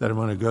that I'm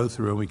going to go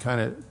through, and we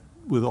kind of,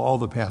 with all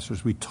the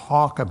pastors, we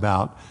talk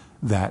about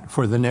that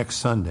for the next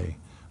Sunday.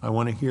 I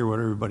want to hear what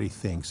everybody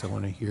thinks. I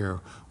want to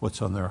hear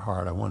what's on their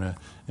heart. I want to,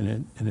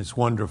 and it's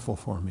wonderful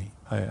for me.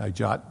 I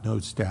jot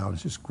notes down.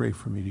 It's just great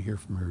for me to hear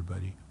from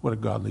everybody. What a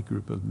godly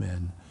group of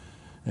men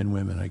and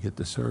women I get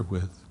to serve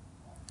with.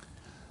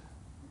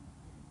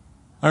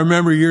 I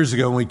remember years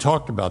ago when we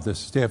talked about this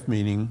staff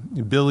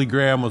meeting, Billy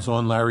Graham was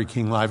on Larry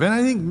King Live. And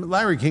I think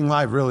Larry King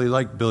Live really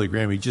liked Billy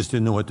Graham. He just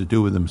didn't know what to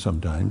do with him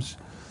sometimes.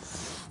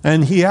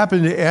 And he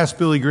happened to ask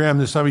Billy Graham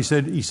this time.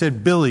 He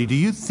said, Billy, do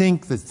you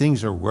think that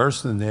things are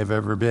worse than they've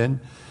ever been?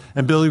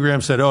 And Billy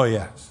Graham said, oh,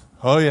 yes.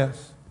 Oh,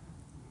 yes.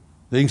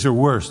 Things are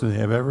worse than they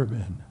have ever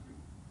been.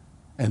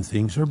 And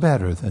things are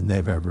better than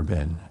they've ever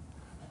been.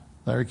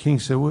 Larry King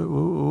said,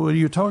 what are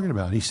you talking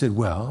about? He said,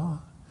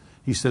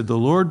 the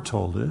Lord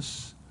told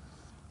us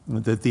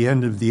that the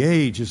end of the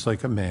age is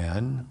like a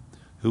man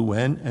who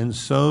went and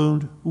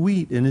sowed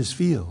wheat in his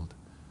field.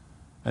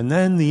 And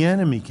then the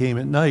enemy came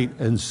at night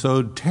and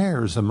sowed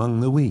tares among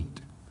the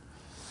wheat.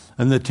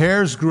 And the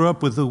tares grew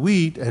up with the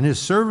wheat, and his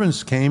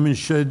servants came and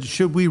said,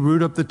 should we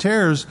root up the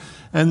tares?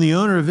 And the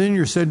owner of the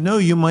vineyard said, no,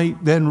 you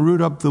might then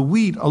root up the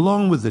wheat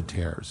along with the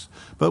tares,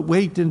 but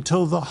wait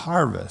until the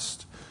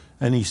harvest.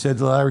 And he said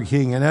to Larry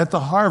King, and at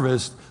the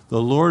harvest,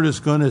 the Lord is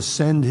going to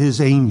send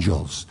his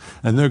angels,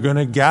 and they're going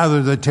to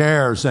gather the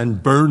tares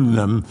and burn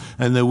them,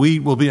 and the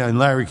wheat will be. And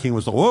Larry King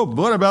was like, whoa,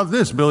 what about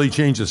this? Billy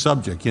changed the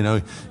subject. You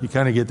know, you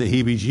kind of get the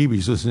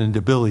heebie-jeebies listening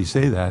to Billy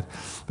say that.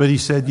 But he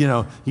said,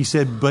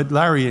 but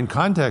Larry, in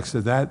context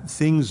of that,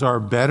 things are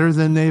better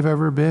than they've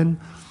ever been,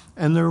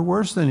 and they're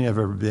worse than they've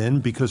ever been,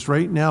 because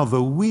right now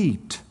the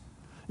wheat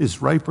is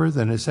riper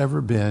than it's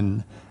ever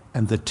been,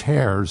 and the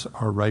tares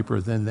are riper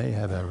than they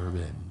have ever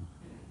been.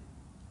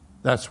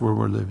 That's where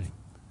we're living.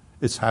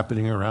 It's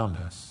happening around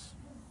us.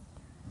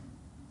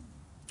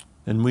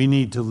 And we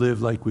need to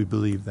live like we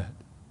believe that.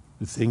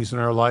 The things in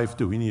our life,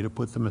 do we need to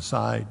put them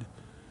aside?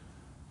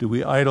 Do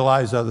we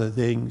idolize other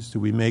things? Do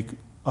we make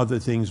other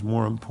things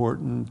more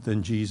important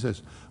than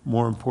Jesus,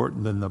 more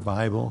important than the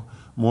Bible,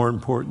 more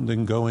important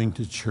than going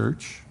to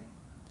church?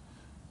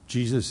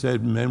 Jesus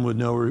said men would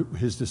know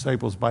his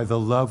disciples by the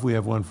love we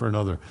have one for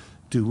another.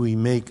 Do we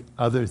make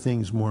other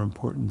things more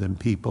important than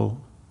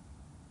people?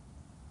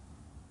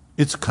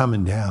 It's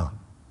coming down.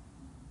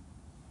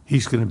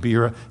 He's going to be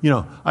around.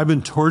 I've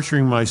been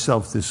torturing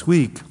myself this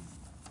week,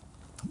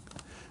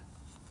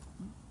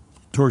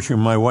 torturing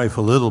my wife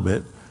a little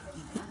bit,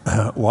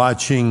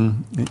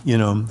 watching,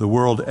 the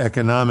World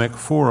Economic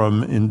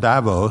Forum in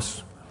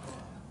Davos.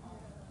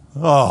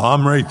 Oh,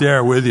 I'm right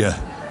there with you.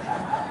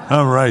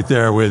 I'm right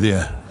there with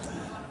you.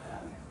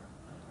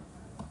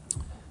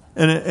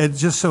 And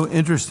it's just so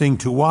interesting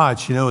to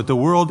watch, at the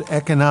World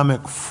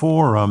Economic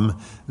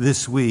Forum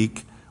this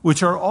week,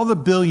 which are all the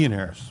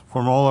billionaires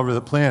from all over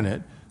the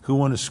planet who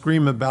want to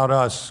scream about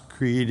us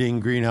creating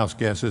greenhouse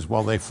gases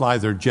while they fly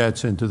their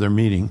jets into their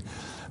meeting.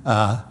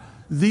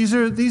 These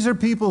are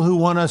people who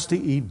want us to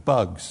eat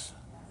bugs.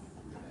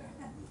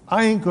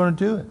 I ain't going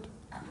to do it.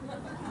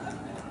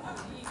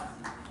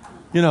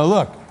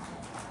 Look,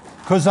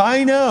 because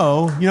I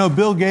know,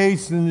 Bill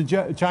Gates and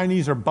the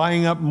Chinese are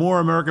buying up more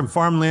American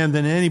farmland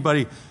than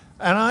anybody.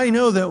 And I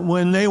know that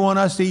when they want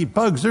us to eat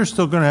bugs, they're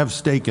still going to have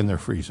steak in their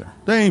freezer.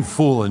 They ain't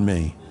fooling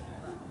me.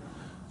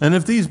 And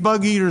if these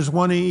bug eaters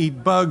want to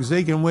eat bugs,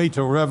 they can wait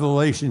till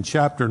Revelation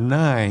chapter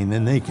 9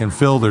 and they can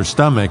fill their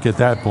stomach at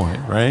that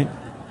point, right?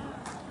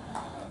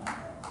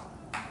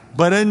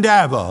 But in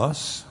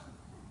Davos,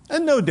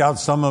 and no doubt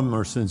some of them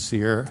are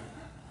sincere,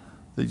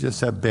 they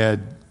just have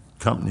bad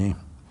company.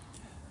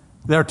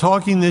 They're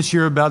talking this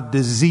year about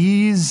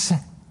disease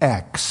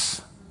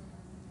X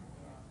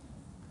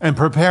and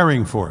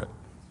preparing for it.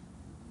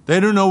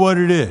 They don't know what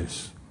it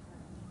is,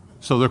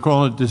 so they're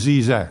calling it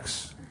disease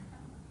X.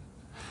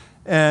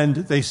 And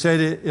they said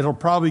it'll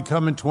probably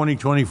come in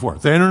 2024.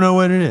 They don't know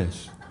what it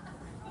is,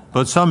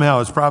 but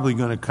somehow it's probably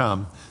going to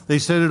come. They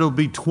said it'll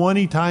be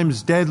 20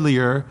 times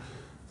deadlier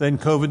than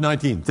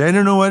COVID-19. They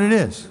don't know what it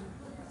is.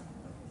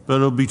 But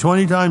it'll be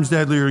 20 times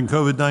deadlier than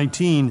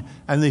COVID-19,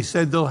 and they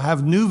said they'll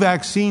have new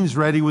vaccines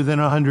ready within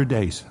 100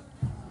 days.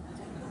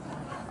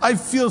 I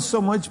feel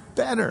so much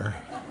better.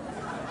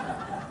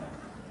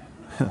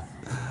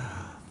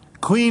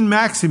 Queen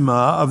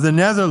Maxima of the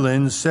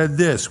Netherlands said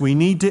this: we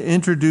need to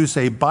introduce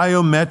a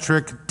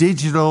biometric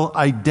digital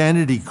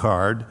identity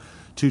card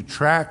to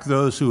track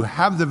those who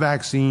have the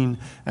vaccine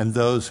and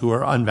those who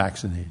are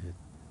unvaccinated.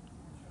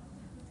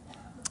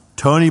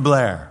 Tony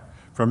Blair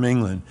from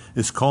England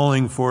is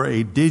calling for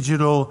a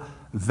digital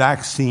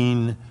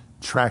vaccine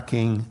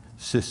tracking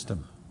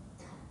system.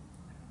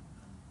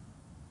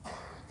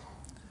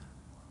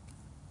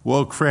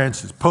 Pope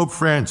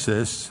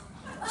Francis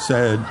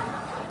said,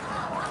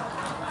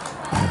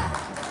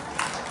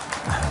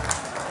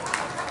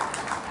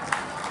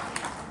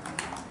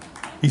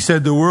 he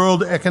said the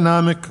World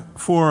Economic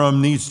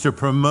Forum needs to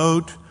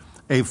promote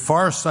a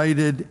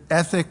far-sighted,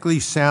 ethically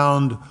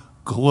sound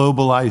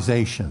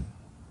globalization.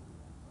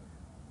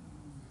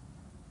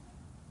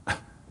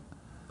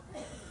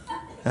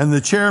 And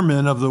the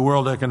chairman of the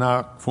World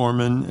Economic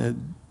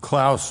Forum,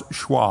 Klaus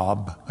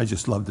Schwab, I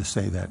just love to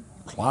say that,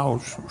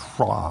 Klaus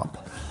Schwab,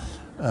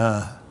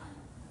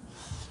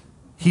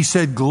 he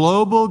said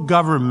global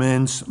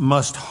governments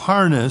must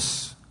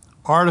harness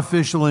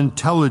artificial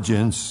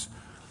intelligence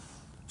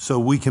so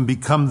we can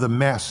become the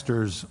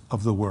masters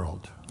of the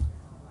world.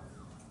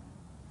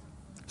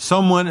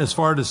 Some went as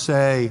far to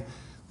say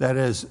that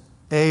as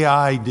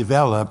AI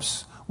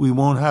develops, we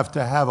won't have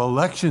to have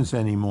elections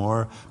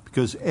anymore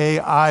because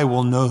AI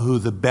will know who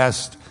the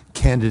best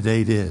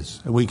candidate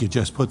is, and we could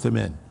just put them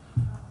in.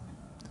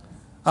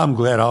 I'm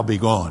glad I'll be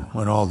gone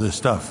when all this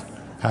stuff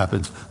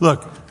happens.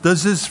 Look,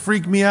 does this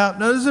freak me out?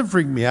 No, it doesn't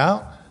freak me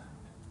out.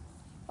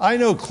 I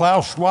know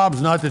Klaus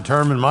Schwab's not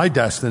determined my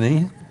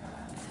destiny.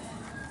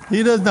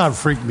 He does not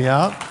freak me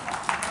out.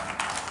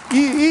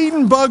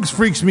 Eating bugs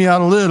freaks me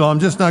out a little. I'm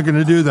just not going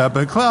to do that.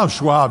 But Klaus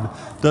Schwab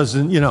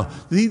doesn't,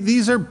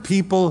 these are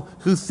people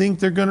who think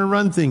they're going to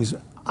run things.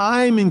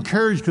 I'm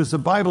encouraged because the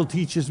Bible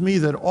teaches me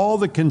that all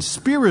the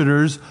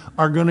conspirators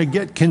are going to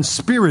get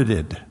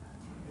conspirated.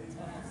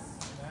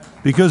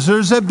 Because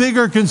there's a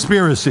bigger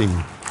conspiracy.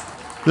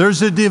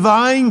 There's a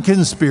divine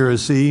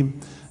conspiracy,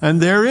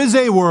 and there is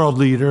a world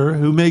leader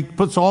who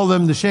puts all of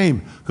them to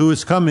shame, who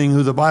is coming,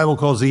 who the Bible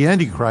calls the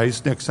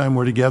Antichrist. Next time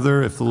we're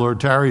together, if the Lord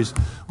tarries,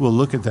 we'll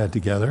look at that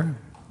together.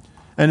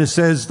 And it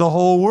says the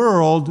whole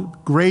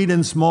world, great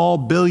and small,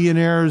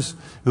 billionaires,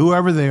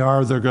 whoever they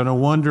are, they're going to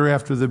wander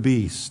after the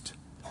beast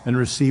and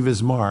receive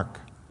his mark,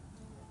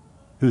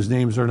 whose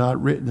names are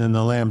not written in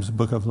the Lamb's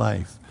book of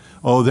life.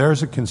 Oh,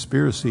 there's a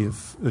conspiracy at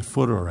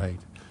foot, all right.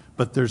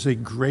 But there's a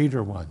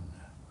greater one.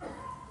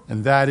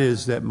 And that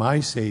is that my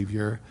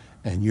Savior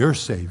and your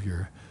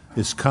Savior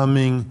is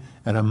coming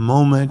at a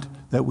moment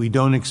that we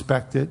don't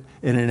expect it,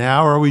 in an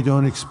hour we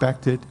don't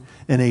expect it,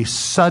 in a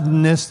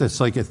suddenness that's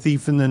like a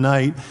thief in the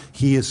night.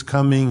 He is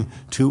coming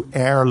to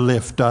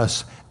airlift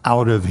us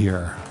out of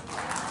here.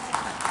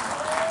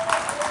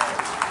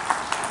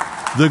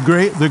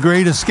 The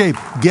Great Escape.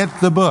 Get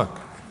the book.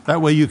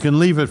 That way you can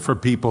leave it for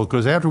people,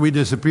 because after we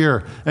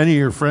disappear, any of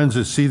your friends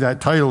that see that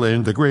title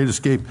in The Great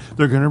Escape,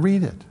 they're going to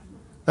read it.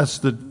 That's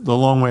the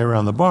long way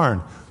around the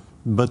barn,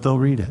 but they'll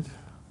read it.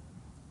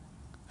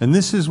 And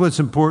this is what's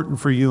important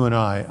for you and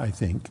I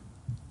think.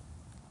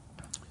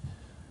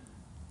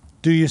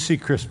 Do you see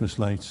Christmas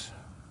lights?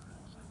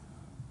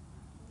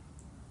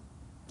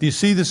 Do you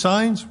see the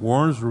signs?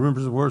 Wars,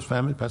 rumors of wars,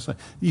 famine,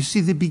 pestilence. You see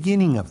the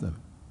beginning of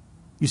them.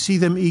 You see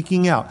them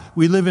eking out.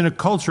 We live in a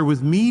culture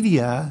with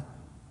media.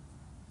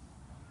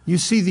 You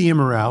see the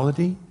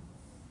immorality.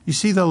 You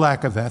see the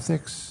lack of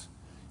ethics.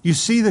 You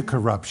see the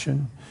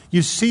corruption.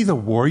 You see the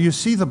war. You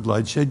see the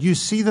bloodshed. You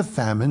see the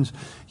famines.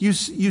 You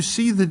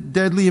see the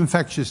deadly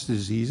infectious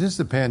diseases,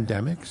 the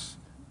pandemics.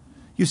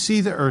 You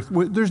see the earth.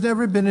 There's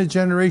never been a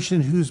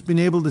generation who's been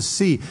able to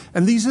see.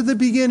 And these are the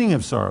beginning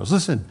of sorrows.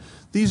 Listen,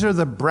 these are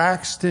the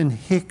Braxton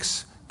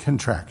Hicks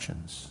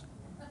contractions.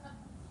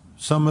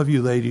 Some of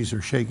you ladies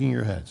are shaking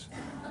your heads.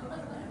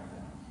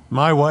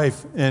 My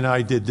wife and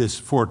I did this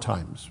 4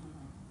 times.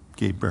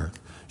 Gave birth.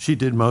 She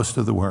did most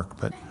of the work,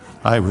 but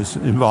I was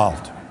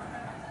involved.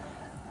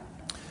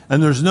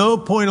 And there's no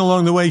point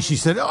along the way she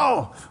said,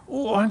 oh,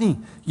 honey,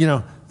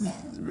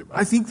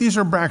 I think these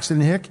are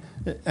Braxton Hick.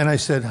 And I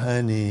said,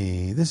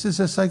 honey, this is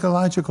a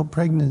psychological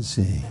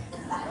pregnancy.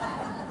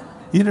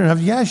 You don't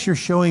have, yes, you're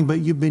showing,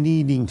 but you've been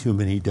eating too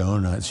many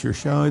donuts. You're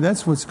showing,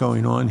 that's what's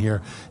going on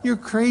here. You're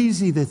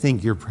crazy to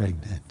think you're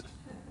pregnant.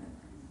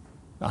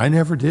 I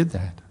never did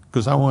that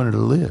because I wanted to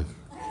live.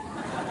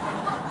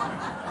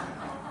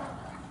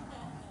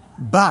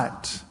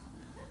 But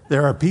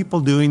there are people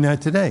doing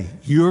that today.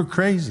 You're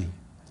crazy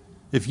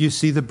if you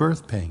see the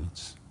birth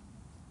pains,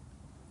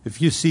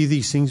 if you see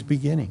these things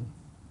beginning,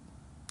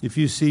 if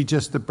you see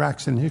just the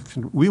Braxton Hicks.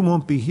 We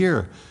won't be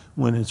here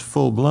when it's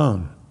full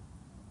blown.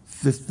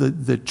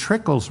 The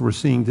trickles we're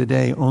seeing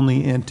today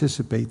only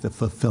anticipate the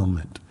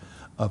fulfillment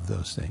of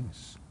those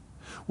things.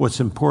 What's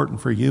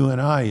important for you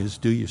and I is,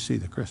 do you see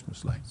the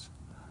Christmas lights?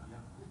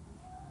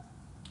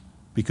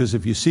 Because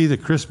if you see the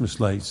Christmas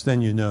lights,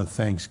 then you know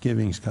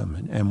Thanksgiving's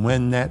coming. And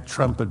when that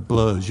trumpet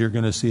blows, you're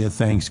going to see a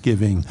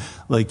Thanksgiving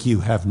like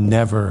you have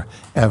never,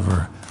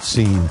 ever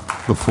seen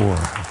before.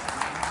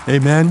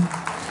 Amen?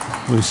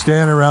 We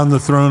stand around the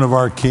throne of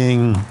our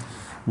King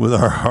with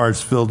our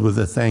hearts filled with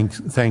a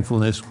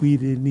thankfulness we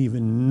didn't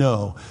even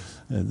know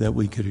that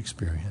we could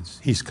experience.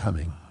 He's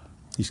coming.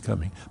 He's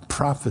coming.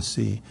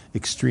 Prophecy,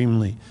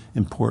 extremely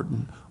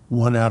important.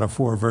 1 out of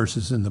 4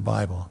 verses in the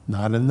Bible.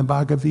 Not in the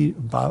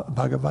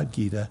Bhagavad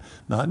Gita,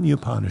 not in the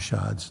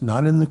Upanishads,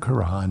 not in the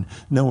Quran,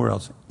 nowhere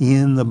else.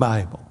 In the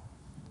Bible.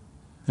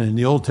 And in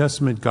the Old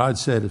Testament, God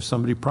said, if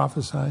somebody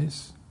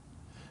prophesies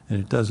and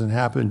it doesn't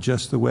happen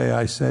just the way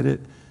I said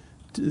it,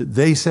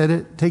 they said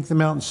it, take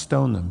them out and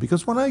stone them.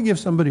 Because when I give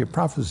somebody a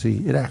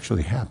prophecy, it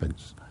actually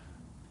happens.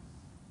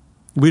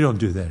 We don't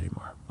do that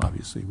anymore,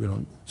 obviously. We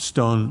don't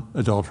stone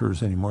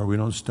adulterers anymore. We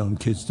don't stone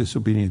kids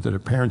disobedient to their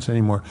parents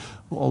anymore.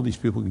 Well, all these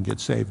people can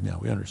get saved now.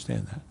 We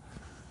understand that.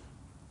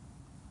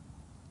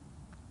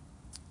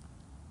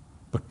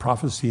 But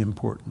prophecy is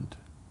important.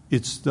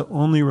 It's the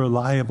only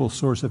reliable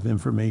source of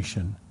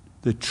information,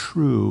 the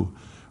true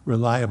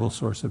reliable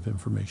source of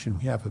information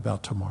we have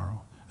about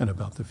tomorrow and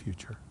about the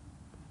future.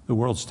 The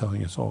world's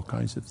telling us all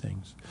kinds of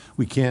things.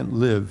 We can't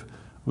live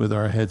with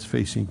our heads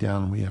facing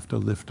down. We have to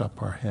lift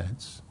up our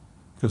heads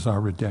because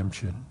our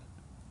redemption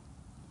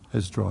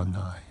has drawn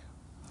nigh.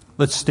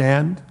 Let's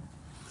stand.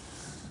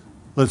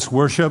 Let's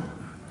worship.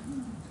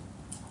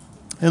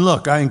 And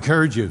look, I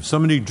encourage you. If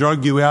somebody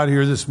drugged you out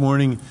here this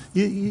morning,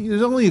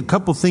 there's only a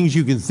couple things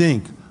you can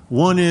think.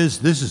 One is,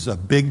 this is a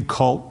big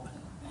cult.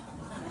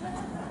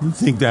 You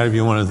think that if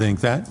you want to think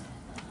that.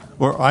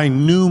 Or I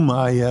knew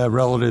my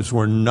relatives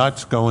were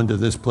nuts going to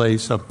this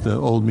place up the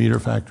old meter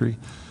factory.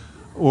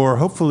 Or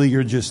hopefully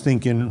you're just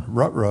thinking,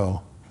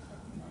 rut-row.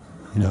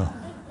 You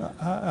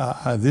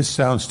know, this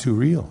sounds too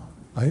real.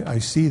 I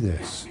see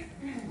this.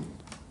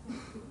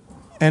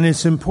 And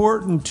it's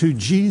important to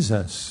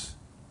Jesus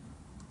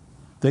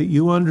that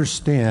you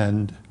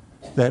understand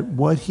that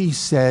what he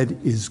said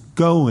is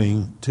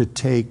going to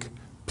take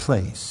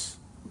place.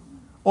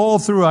 All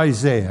through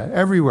Isaiah,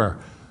 everywhere.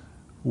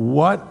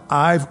 What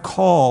I've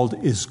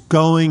called is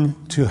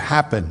going to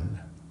happen.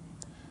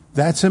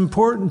 That's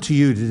important to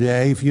you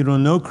today if you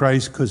don't know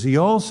Christ, because he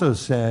also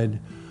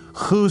said,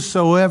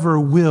 whosoever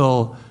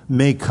will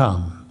may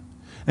come.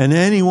 And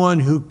anyone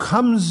who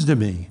comes to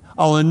me,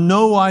 I'll in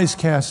no wise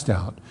cast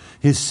out.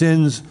 His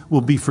sins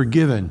will be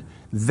forgiven.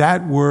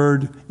 That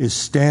word is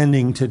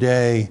standing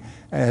today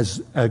as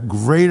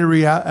great a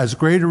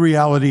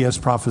reality as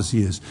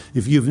prophecy is.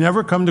 If you've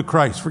never come to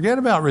Christ, forget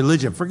about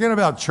religion, forget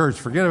about church,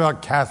 forget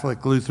about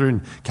Catholic,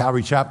 Lutheran,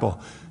 Calvary Chapel.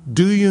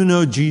 Do you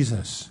know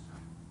Jesus?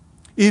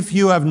 If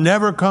you have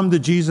never come to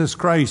Jesus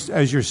Christ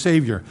as your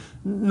Savior,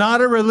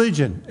 not a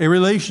religion, a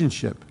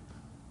relationship,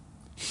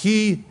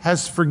 he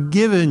has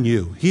forgiven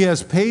you. He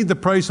has paid the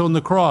price on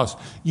the cross.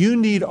 You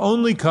need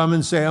only come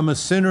and say, I'm a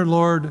sinner,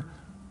 Lord.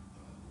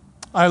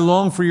 I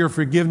long for your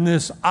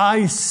forgiveness.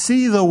 I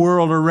see the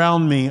world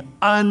around me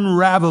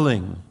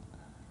unraveling.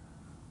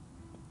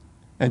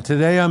 And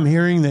today I'm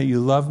hearing that you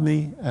love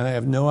me, and I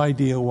have no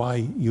idea why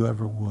you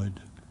ever would.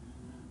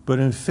 But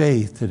in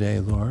faith today,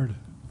 Lord,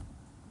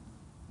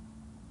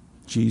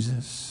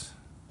 Jesus,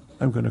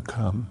 I'm going to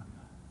come.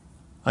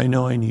 I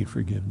know I need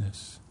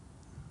forgiveness.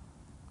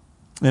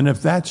 And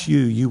if that's you,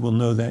 you will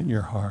know that in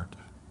your heart.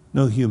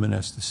 No human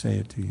has to say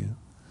it to you.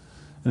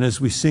 And as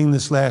we sing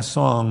this last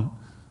song,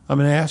 I'm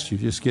going to ask you,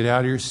 just get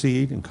out of your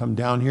seat and come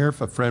down here. If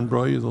a friend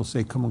brought you, they'll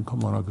say, come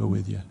on, I'll go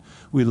with you.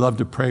 We'd love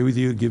to pray with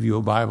you, give you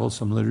a Bible,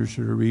 some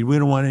literature to read. We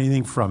don't want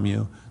anything from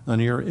you, none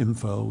of your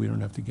info. We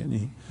don't have to get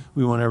any.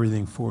 We want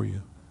everything for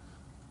you.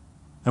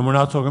 And we're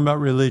not talking about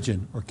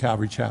religion or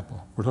Calvary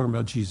Chapel. We're talking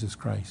about Jesus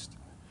Christ.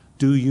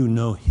 Do you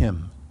know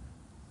him?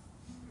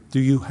 Do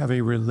you have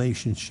a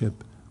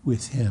relationship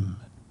with him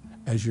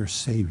as your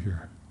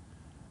Savior,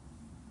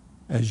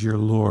 as your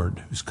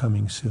Lord who's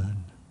coming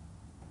soon?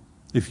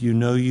 If you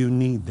know you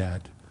need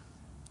that,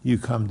 you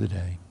come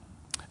today.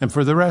 And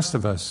for the rest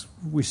of us,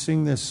 we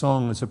sing this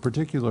song. It's a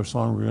particular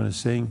song we're going to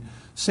sing.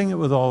 Sing it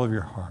with all of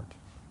your heart.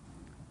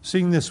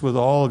 Sing this with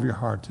all of your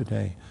heart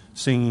today,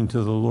 singing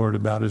to the Lord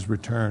about his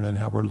return and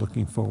how we're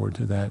looking forward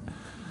to that.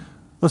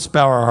 Let's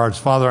bow our hearts.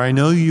 Father, I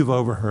know you've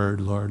overheard,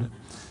 Lord.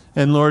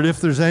 And Lord,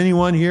 if there's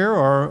anyone here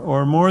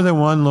or more than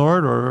one,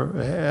 Lord, or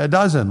a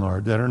dozen,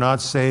 Lord, that are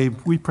not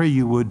saved, we pray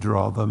you would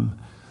draw them,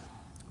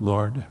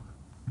 Lord.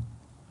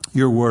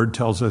 Your word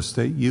tells us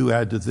that you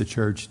add to the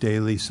church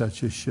daily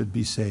such as should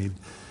be saved.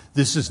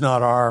 This is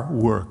not our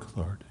work,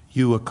 Lord.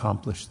 You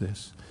accomplish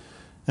this.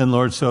 And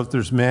Lord, so if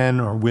there's men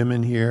or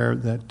women here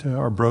that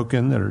are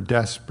broken, that are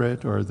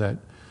desperate, or that,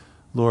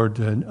 Lord,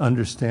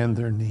 understand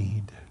their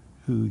need,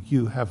 who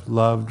you have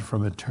loved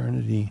from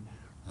eternity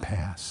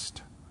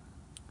past,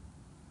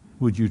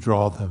 would you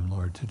draw them,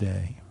 Lord,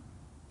 today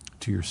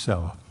to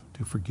yourself,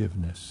 to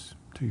forgiveness,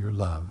 to your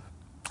love.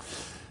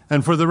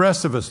 And for the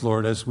rest of us,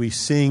 Lord, as we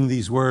sing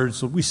these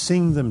words, we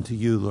sing them to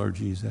you, Lord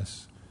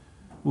Jesus.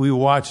 We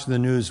watch the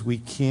news. We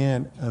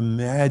can't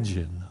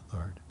imagine,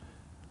 Lord,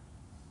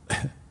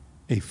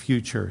 a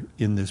future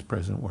in this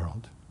present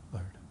world,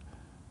 Lord.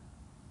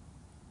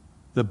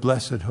 The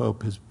blessed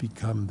hope has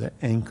become the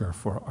anchor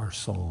for our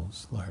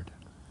souls, Lord.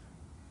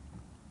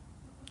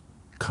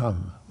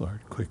 Come,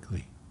 Lord,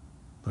 quickly,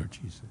 Lord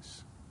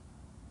Jesus.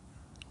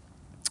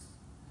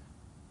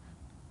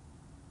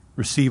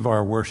 Receive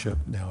our worship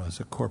now as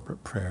a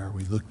corporate prayer.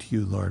 We look to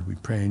you, Lord. We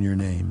pray in your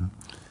name.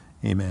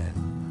 Amen.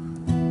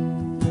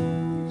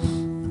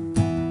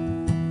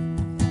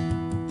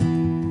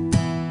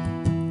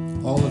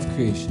 All of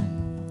creation.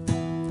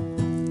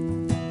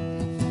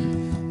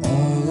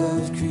 All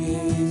of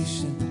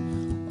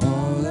creation,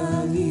 all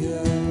of the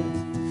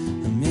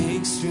earth,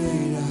 make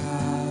straight a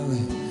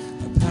highway,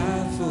 a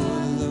path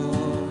for the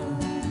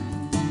Lord.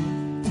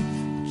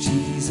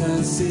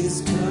 Jesus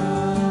is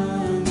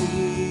coming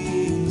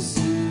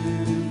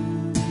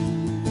soon.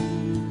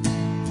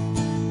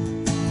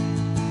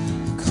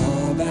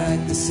 Call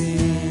back the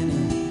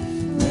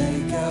sinner,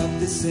 wake up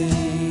the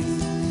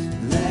saints,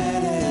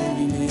 let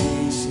every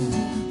nation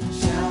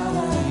shout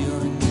out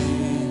your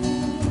name.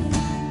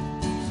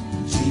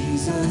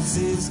 Jesus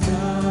is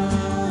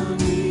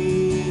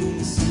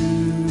coming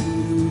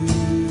soon.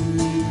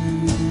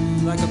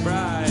 Like a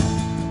bride,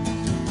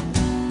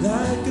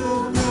 like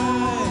a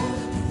bride,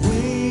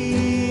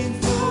 waiting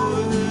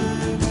for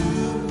the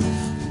groom.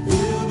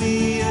 We'll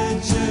be a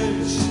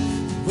church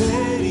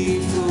ready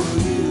for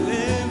you.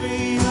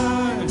 Every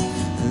heart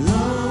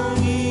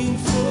longing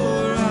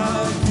for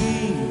our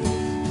King.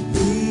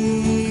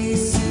 We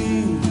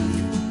sing,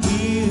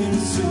 even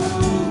so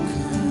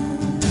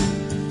come,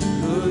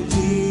 Lord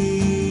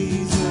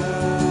Jesus,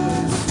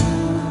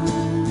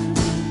 come.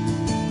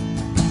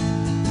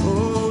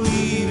 Oh,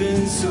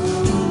 even so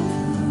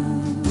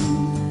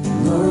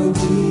come, Lord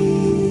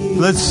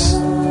Jesus.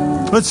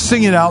 Let's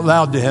sing it out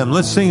loud to him.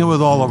 Let's sing it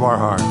with all of our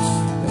hearts.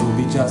 There will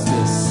be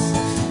justice.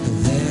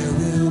 There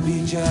will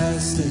be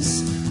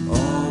justice.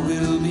 All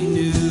will be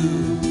new.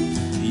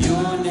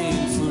 Your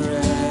name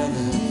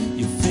forever.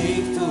 You're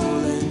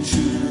faithful and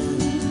true.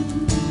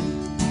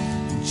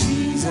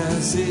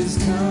 Jesus is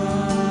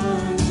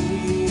coming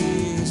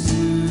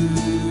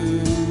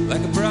soon.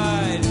 Like a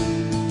bride.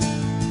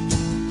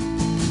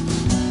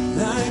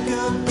 Like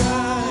a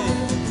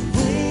bride,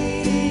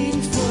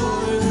 waiting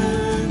for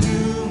the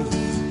groom.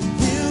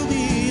 We'll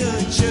be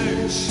a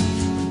church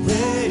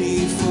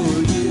ready for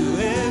you.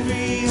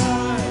 Every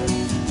heart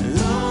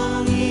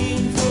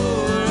longing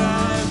for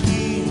our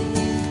King.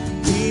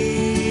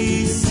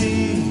 We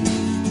sing,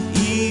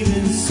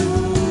 even so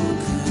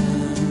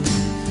come,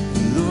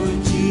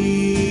 Lord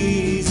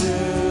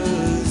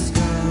Jesus,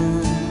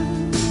 come.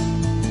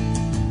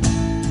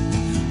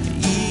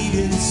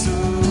 Even so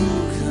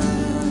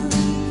come,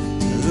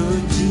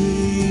 Lord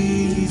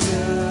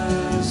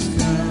Jesus,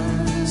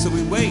 come. So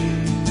we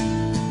wait.